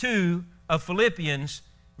 2 of Philippians,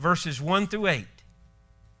 verses 1 through 8.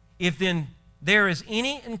 If then there is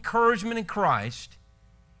any encouragement in Christ,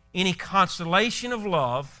 any consolation of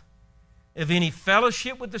love, of any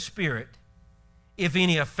fellowship with the Spirit, if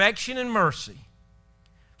any affection and mercy,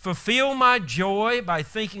 fulfill my joy by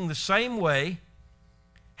thinking the same way,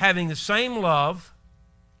 having the same love,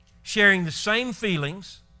 sharing the same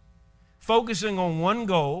feelings, focusing on one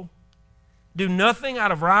goal. Do nothing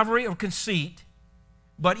out of rivalry or conceit,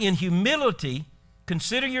 but in humility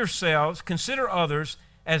consider others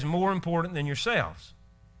as more important than yourselves.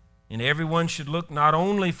 And everyone should look not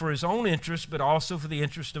only for his own interest, but also for the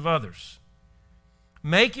interest of others.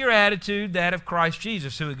 Make your attitude that of Christ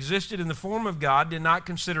Jesus, who existed in the form of God, did not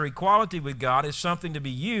consider equality with God as something to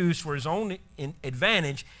be used for his own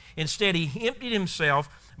advantage. Instead, he emptied himself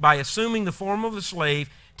by assuming the form of a slave,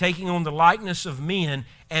 taking on the likeness of men,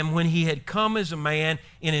 and when he had come as a man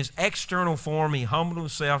in his external form, he humbled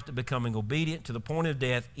himself to becoming obedient to the point of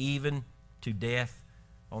death, even to death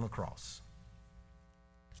on a cross.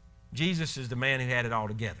 Jesus is the man who had it all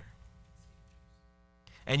together.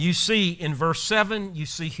 And you see in verse 7, you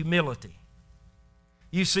see humility.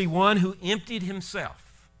 You see one who emptied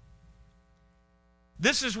himself.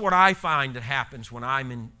 This is what I find that happens when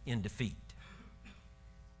I'm in defeat.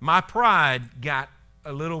 My pride got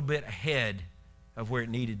a little bit ahead of where it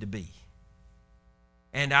needed to be.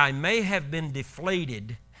 And I may have been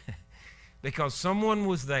deflated because someone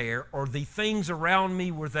was there, or the things around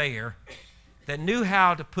me were there that knew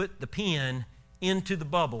how to put the pin into the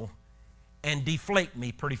bubble and deflate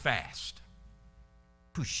me pretty fast.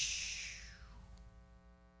 Push.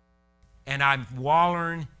 And I'm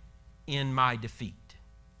wallowing in my defeat,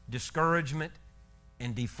 discouragement,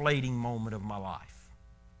 and deflating moment of my life.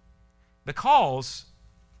 Because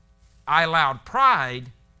I allowed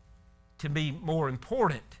pride to be more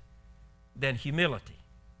important than humility.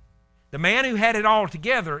 The man who had it all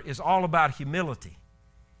together is all about humility.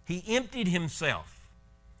 He emptied himself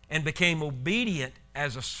and became obedient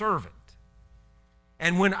as a servant.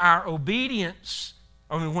 And when our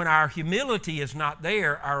when our humility is not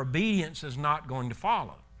there, our obedience is not going to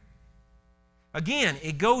follow. Again,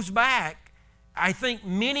 it goes back, I think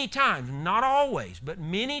many times, not always, but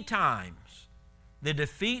many times, the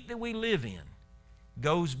defeat that we live in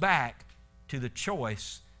goes back to the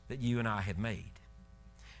choice that you and I have made.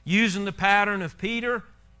 Using the pattern of Peter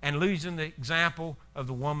and losing the example of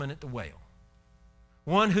the woman at the well.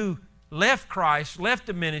 One who left Christ, left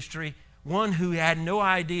the ministry, one who had no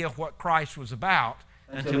idea what Christ was about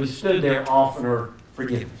until he stood there offering her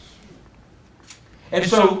forgiveness. And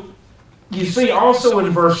so you see also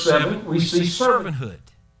in verse 7, we see servanthood.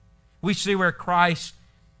 We see where Christ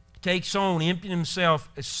takes on, emptying himself,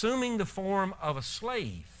 assuming the form of a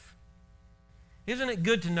slave. Isn't it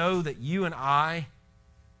good to know that you and I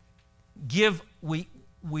we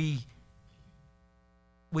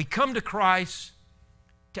come to Christ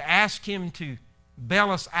to ask him to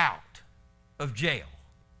bail us out of jail,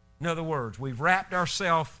 In other words, we've wrapped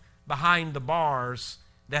ourselves behind the bars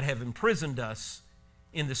that have imprisoned us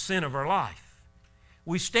in the sin of our life.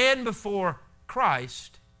 We stand before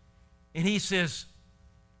Christ, and He says,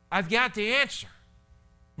 I've got the answer.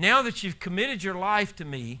 Now that you've committed your life to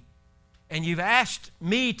me, and you've asked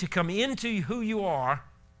me to come into who you are,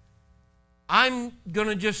 I'm going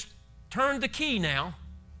to just turn the key now,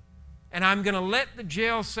 and I'm going to let the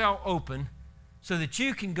jail cell open so that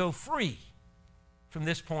you can go free from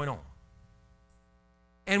this point on.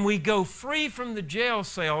 And we go free from the jail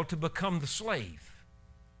cell to become the slave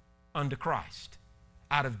unto Christ,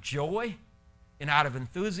 out of joy and out of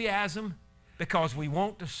enthusiasm, because we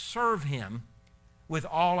want to serve Him with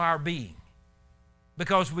all our being,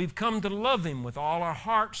 because we've come to love Him with all our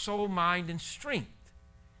heart, soul, mind, and strength,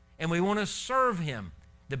 and we want to serve Him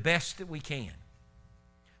the best that we can.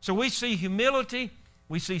 So we see humility,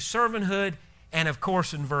 we see servanthood, and of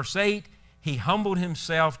course in verse 8, He humbled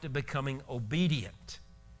Himself to becoming obedient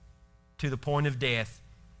to the point of death,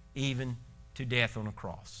 even to death on a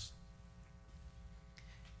cross.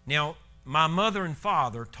 Now, my mother and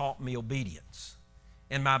father taught me obedience,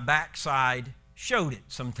 and my backside showed it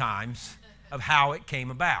sometimes of how it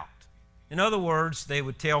came about. In other words, they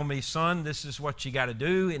would tell me, son, this is what you got to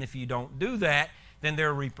do, and if you don't do that, then there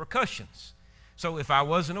are repercussions. So if I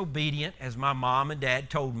wasn't obedient, as my mom and dad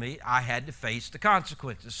told me, I had to face the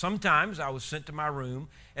consequences. Sometimes I was sent to my room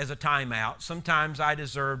as a timeout. Sometimes I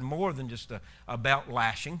deserved more than just a belt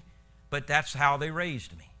lashing, but that's how they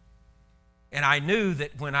raised me. And I knew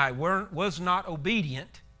that when I was not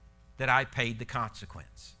obedient, that I paid the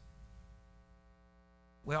consequence.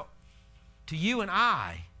 Well, to you and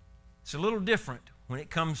I, it's a little different when it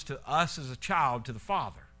comes to us as a child to the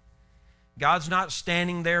Father. God's not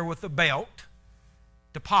standing there with a belt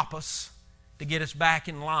to pop us, to get us back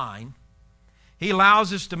in line. He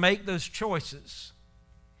allows us to make those choices,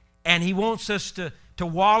 and He wants us to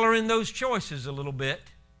waller in those choices a little bit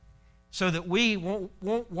so that we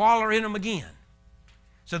won't waller in them again,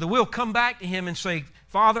 so that we'll come back to Him and say,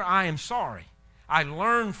 Father, I am sorry. I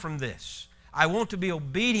learned from this. I want to be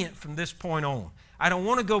obedient from this point on. I don't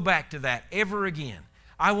want to go back to that ever again.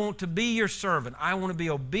 I want to be your servant. I want to be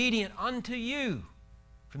obedient unto you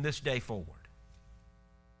from this day forward.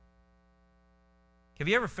 Have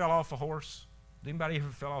you ever fell off a horse? Has anybody ever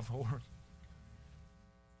fell off a horse?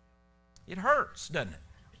 It hurts, doesn't it?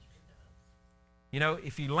 You know,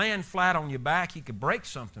 if you land flat on your back, you could break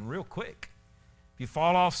something real quick. If you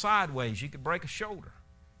fall off sideways, you could break a shoulder.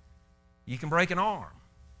 You can break an arm.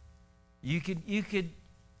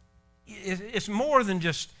 It's more than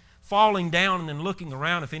just falling down and then looking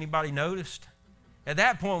around if anybody noticed. At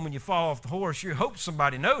that point, when you fall off the horse, you hope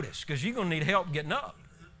somebody noticed, because you're going to need help getting up.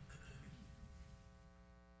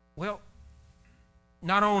 Well,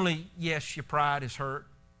 not only, yes, your pride is hurt,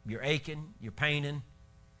 you're aching, you're paining,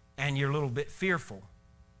 and you're a little bit fearful,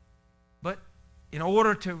 but in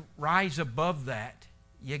order to rise above that,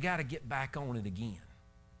 you got to get back on it again.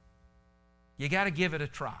 You got to give it a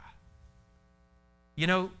try. You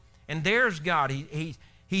know, and there's God.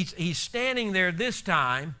 He's standing there this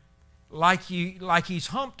time like He's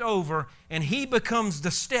humped over, and He becomes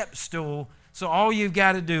the step stool. So all you've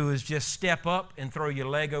got to do is just step up and throw your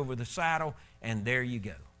leg over the saddle, and there you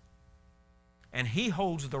go. And He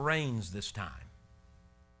holds the reins this time.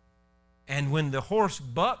 And when the horse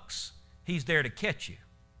bucks, He's there to catch you.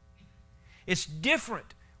 It's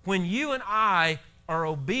different when you and I are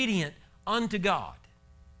obedient unto God.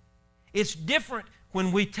 It's different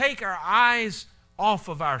when we take our eyes off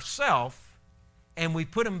of ourselves and we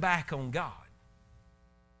put them back on God.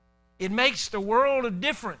 It makes the world a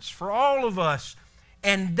difference for all of us,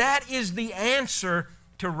 and that is the answer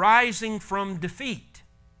to rising from defeat.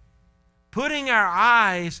 Putting our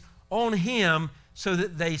eyes on Him so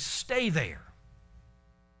that they stay there.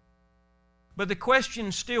 But the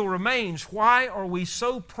question still remains, why are we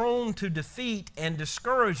so prone to defeat and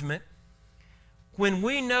discouragement when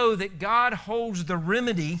we know that God holds the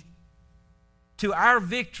remedy to our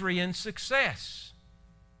victory and success?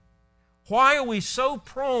 Why are we so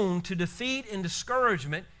prone to defeat and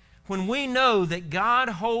discouragement when we know that God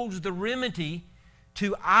holds the remedy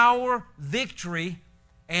to our victory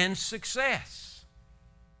and success?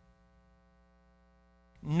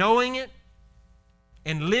 Knowing it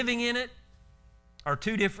and living in it are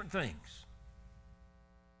two different things.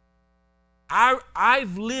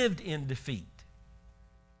 I've lived in defeat,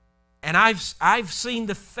 and I've seen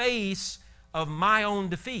the face of my own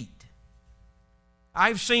defeat.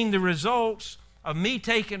 I've seen the results of me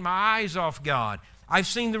taking my eyes off God. I've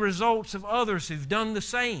seen the results of others who've done the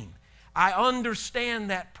same. I understand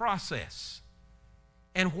that process.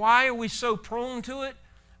 And why are we so prone to it?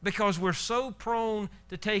 because we're so prone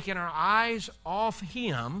to taking our eyes off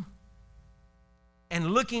Him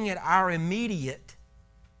and looking at our immediate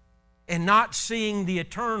and not seeing the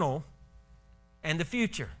eternal and the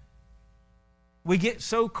future. We get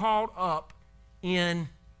so caught up in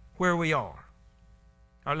where we are.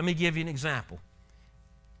 All right, let me give you an example.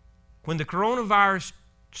 When the coronavirus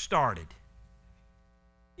started,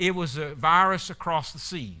 it was a virus across the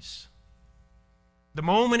seas. The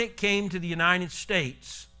moment it came to the United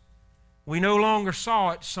States, we no longer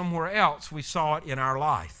saw it somewhere else. We saw it in our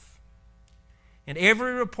life. And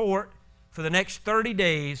every report for the next 30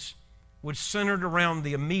 days was centered around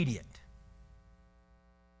the immediate.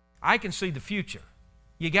 I can see the future.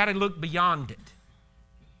 You got to look beyond it.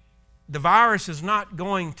 The virus is not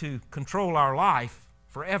going to control our life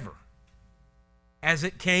forever. As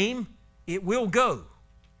it came, it will go.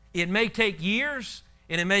 It may take years,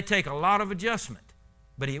 and it may take a lot of adjustment,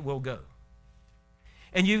 but it will go.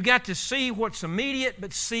 And you've got to see what's immediate,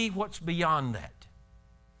 but see what's beyond that.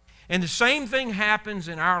 And the same thing happens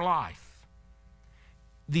in our life.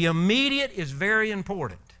 The immediate is very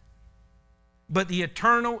important, but the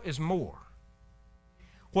eternal is more.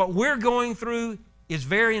 What we're going through is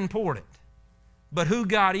very important, but who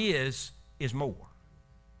God is more.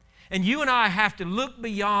 And you and I have to look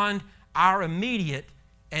beyond our immediate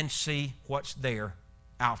and see what's there,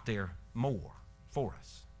 out there more for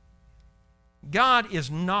us. God is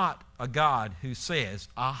not a God who says,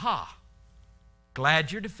 aha,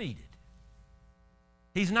 glad you're defeated.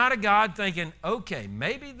 He's not a God thinking, okay,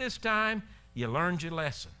 maybe this time you learned your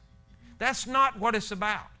lesson. That's not what it's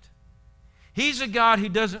about. He's a God who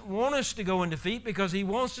doesn't want us to go in defeat because He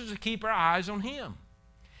wants us to keep our eyes on Him.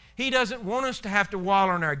 He doesn't want us to have to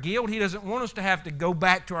wallow in our guilt. He doesn't want us to have to go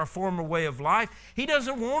back to our former way of life. He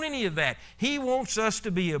doesn't want any of that. He wants us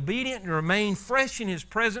to be obedient and remain fresh in His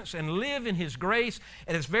presence and live in His grace,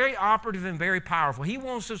 and it's very operative and very powerful. He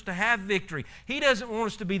wants us to have victory. He doesn't want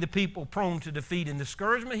us to be the people prone to defeat and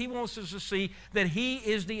discouragement. He wants us to see that He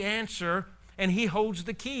is the answer and He holds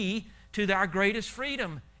the key to our greatest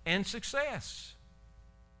freedom and success.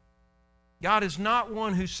 God is not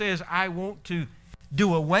one who says, I want to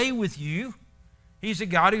do away with you. He's a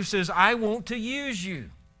God who says, I want to use you.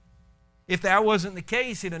 If that wasn't the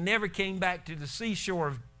case, He'd have never came back to the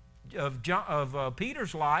seashore of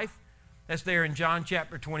Peter's life. That's there in John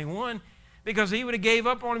chapter 21. Because he would have gave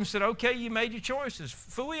up on him and said, okay, you made your choices.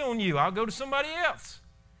 Phooey on you. I'll go to somebody else.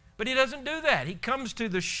 But He doesn't do that. He comes to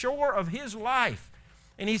the shore of his life.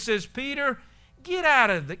 And He says, Peter, get out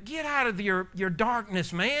of your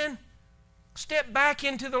darkness, man. Step back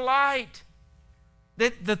into the light.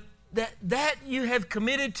 That you have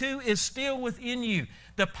committed to is still within you.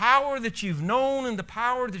 The power that you've known and the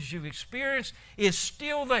power that you've experienced is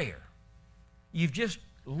still there. You've just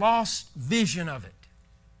lost vision of it.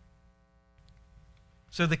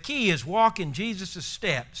 So the key is walk in Jesus'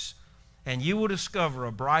 steps, and you will discover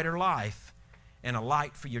a brighter life and a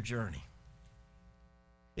light for your journey.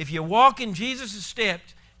 If you walk in Jesus'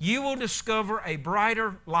 steps, you will discover a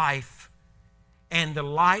brighter life and the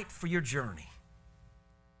light for your journey.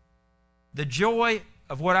 The joy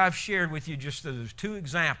of what I've shared with you, just those two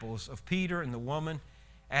examples of Peter and the woman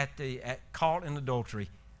caught in adultery,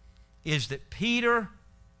 is that Peter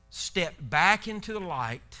stepped back into the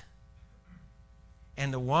light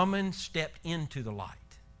and the woman stepped into the light.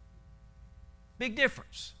 Big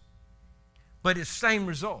difference, but it's the same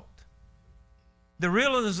result. The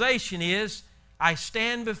realization is, I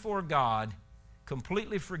stand before God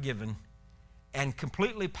completely forgiven and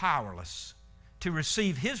completely powerless to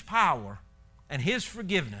receive His power and His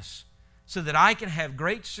forgiveness so that I can have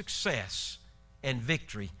great success and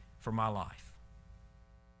victory for my life.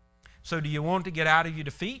 So do you want to get out of your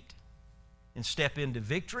defeat and step into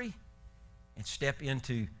victory and step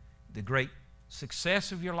into the great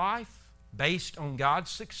success of your life based on God's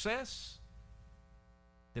success?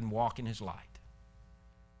 Then walk in His light.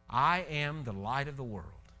 I am the light of the world,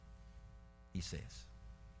 He says.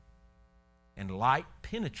 And light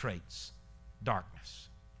penetrates darkness.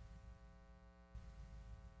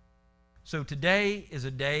 So today is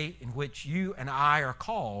a day in which you and I are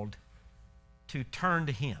called to turn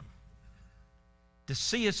to Him, to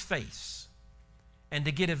see His face, and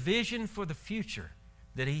to get a vision for the future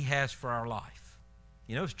that He has for our life.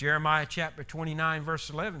 You know, it's Jeremiah chapter 29, verse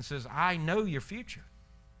 11 says, I know your future.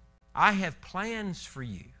 I have plans for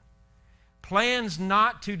you. Plans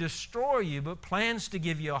not to destroy you, but plans to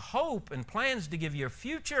give you a hope and plans to give you a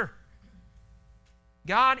future.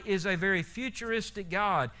 God is a very futuristic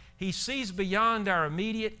God. He sees beyond our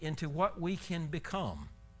immediate into what we can become.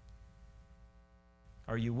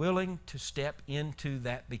 Are you willing to step into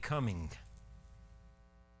that becoming?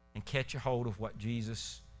 and catch a hold of what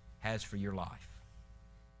Jesus has for your life.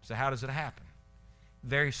 So how does it happen?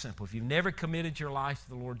 Very simple. If you've never committed your life to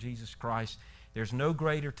the Lord Jesus Christ, there's no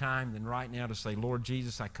greater time than right now to say, Lord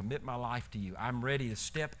Jesus, I commit my life to you. I'm ready to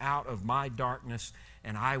step out of my darkness,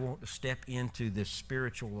 and I want to step into this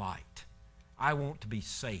spiritual light. I want to be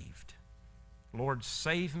saved. Lord,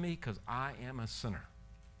 save me because I am a sinner.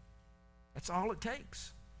 That's all it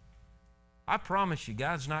takes. I promise you,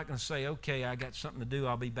 God's not going to say, okay, I got something to do.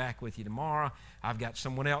 I'll be back with you tomorrow. I've got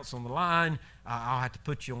someone else on the line. I'll have to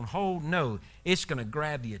put you on hold. No, it's going to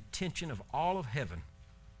grab the attention of all of heaven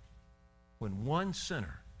when one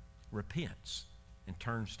sinner repents and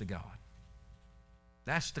turns to God.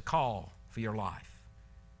 That's the call for your life.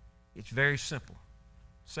 It's very simple.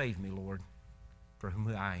 Save me, Lord, for whom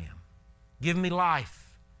I am. Give me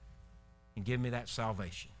life and give me that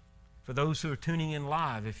salvation. For those who are tuning in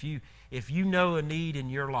live, if you know a need in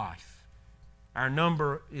your life, our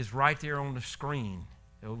number is right there on the screen,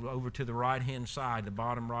 over to the right-hand side, the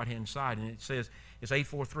bottom right-hand side, and it says it's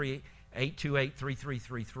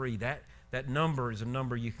 843-828-3333. That number is a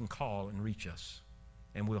number you can call and reach us,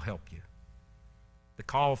 and we'll help you. The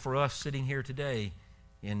call for us sitting here today,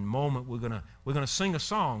 in a moment we're gonna sing a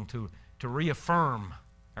song to reaffirm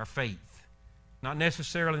our faith. Not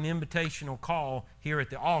necessarily an invitational call here at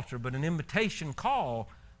the altar, but an invitation call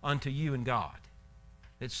unto you and God.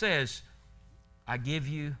 It says, I give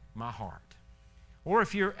you my heart. Or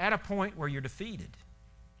if you're at a point where you're defeated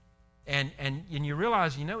and you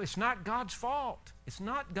realize, it's not God's fault. It's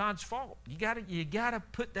not God's fault. You gotta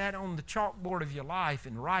put that on the chalkboard of your life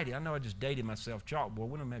and write it. I know I just dated myself, chalkboard.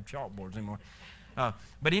 We don't have chalkboards anymore.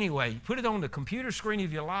 But anyway, put it on the computer screen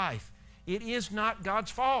of your life. It is not God's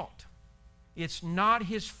fault. It's not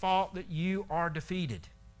His fault that you are defeated.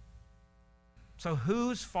 So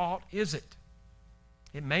whose fault is it?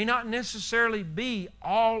 It may not necessarily be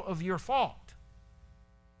all of your fault.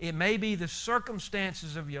 It may be the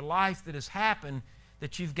circumstances of your life that has happened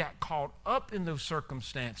that you've got caught up in those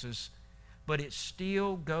circumstances, but it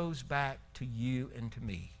still goes back to you and to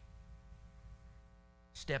me.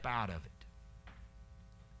 Step out of it.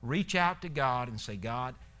 Reach out to God and say,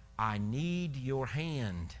 God, I need your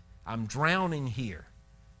hand. I'm drowning here.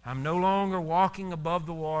 I'm no longer walking above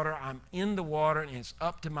the water. I'm in the water and it's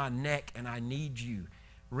up to my neck and I need you.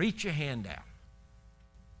 Reach your hand out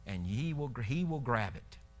and He will grab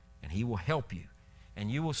it and He will help you.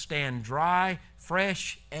 And you will stand dry,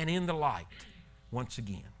 fresh, and in the light once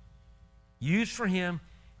again. Used for Him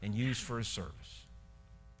and used for His service.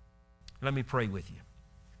 Let me pray with you.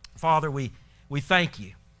 Father, we thank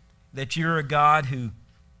you that you're a God who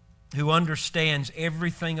understands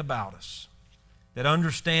everything about us, that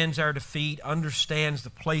understands our defeat, understands the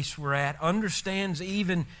place we're at, understands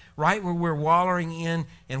even right where we're wallowing in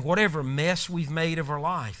and whatever mess we've made of our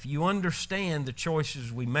life. You understand the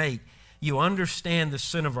choices we make. You understand the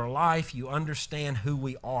sin of our life. You understand who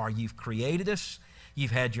we are. You've created us.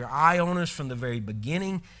 You've had your eye on us from the very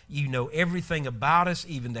beginning. You know everything about us.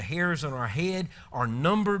 Even the hairs on our head are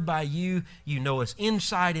numbered by you. You know us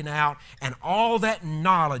inside and out. And all that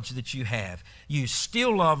knowledge that you have, you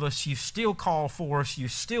still love us. You still call for us. You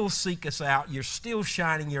still seek us out. You're still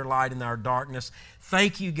shining your light in our darkness.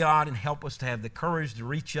 Thank you, God, and help us to have the courage to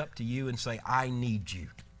reach up to you and say, I need you.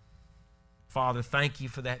 Father, thank you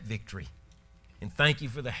for that victory. And thank you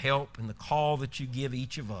for the help and the call that you give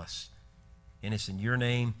each of us. And it's in your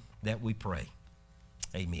name that we pray.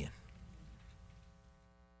 Amen.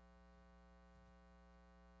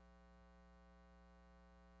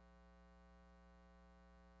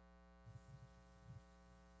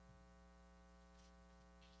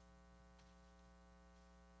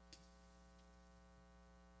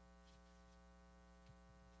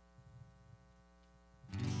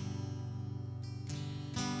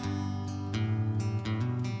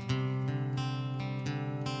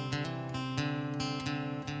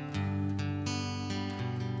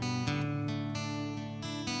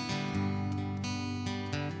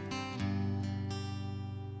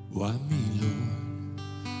 Why me, Lord?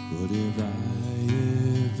 What have I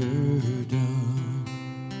ever done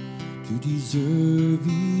to deserve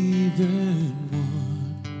even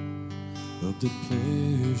one of the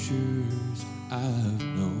pleasures I've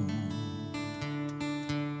known?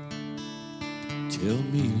 Tell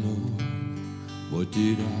me, Lord, what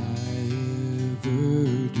did I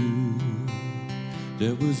ever do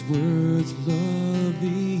that was worth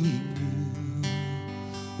loving you,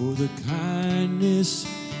 or the kindness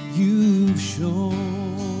you've shown?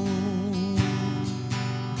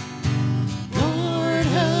 Lord,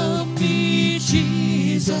 help me,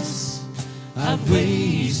 Jesus, I've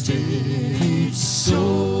wasted,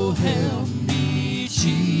 so help me,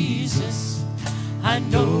 Jesus, I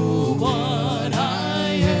know what I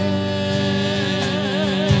am.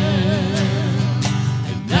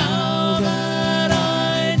 And now that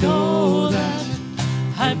I know that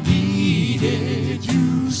I've needed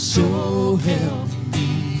you, so help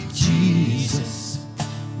me, Jesus.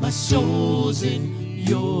 My soul's in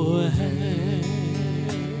your hand.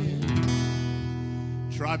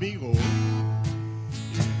 Try me, Lord.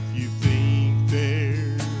 If you think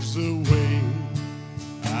there's a way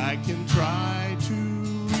I can try to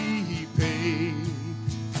repay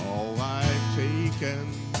all I've taken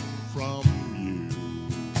from you,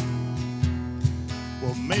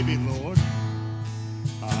 well, maybe, Lord,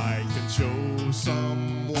 I can show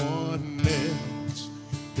someone else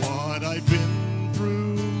what I've been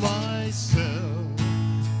through myself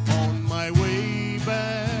on my way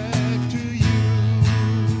back to you.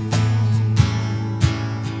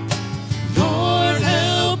 Lord,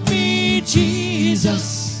 help me,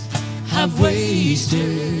 Jesus, I've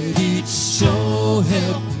wasted it, so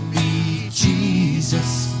help me,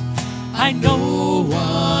 Jesus. I know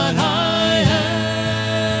what I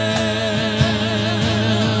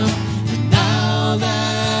am. And now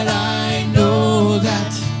that I know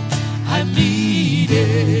that I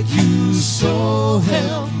needed you, so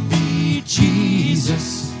help me,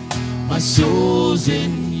 Jesus. My soul's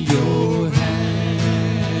in your hand.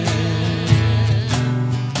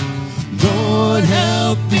 Lord,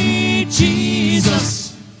 help me,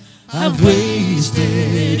 Jesus, I've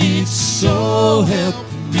wasted it, so help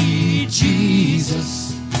me,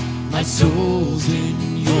 Jesus. My soul's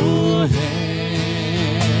in your hands.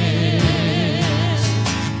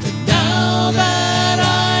 And now that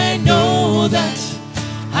I know that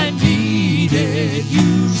I needed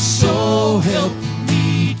you, so help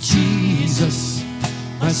me, Jesus.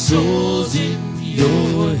 My soul's in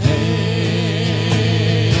your hands.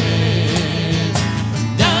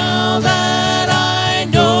 And now that I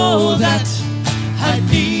know that I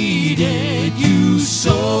needed you,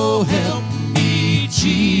 so help me,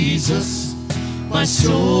 Jesus. My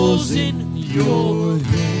soul's in your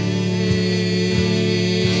hands.